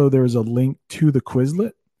also there's a link to the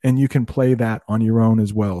Quizlet, and you can play that on your own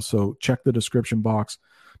as well. So check the description box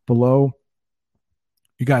below.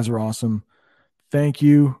 You guys are awesome. Thank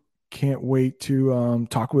you. Can't wait to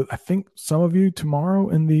talk with, I think, some of you tomorrow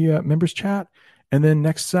in the members chat. And then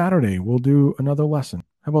next Saturday, we'll do another lesson.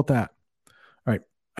 How about that?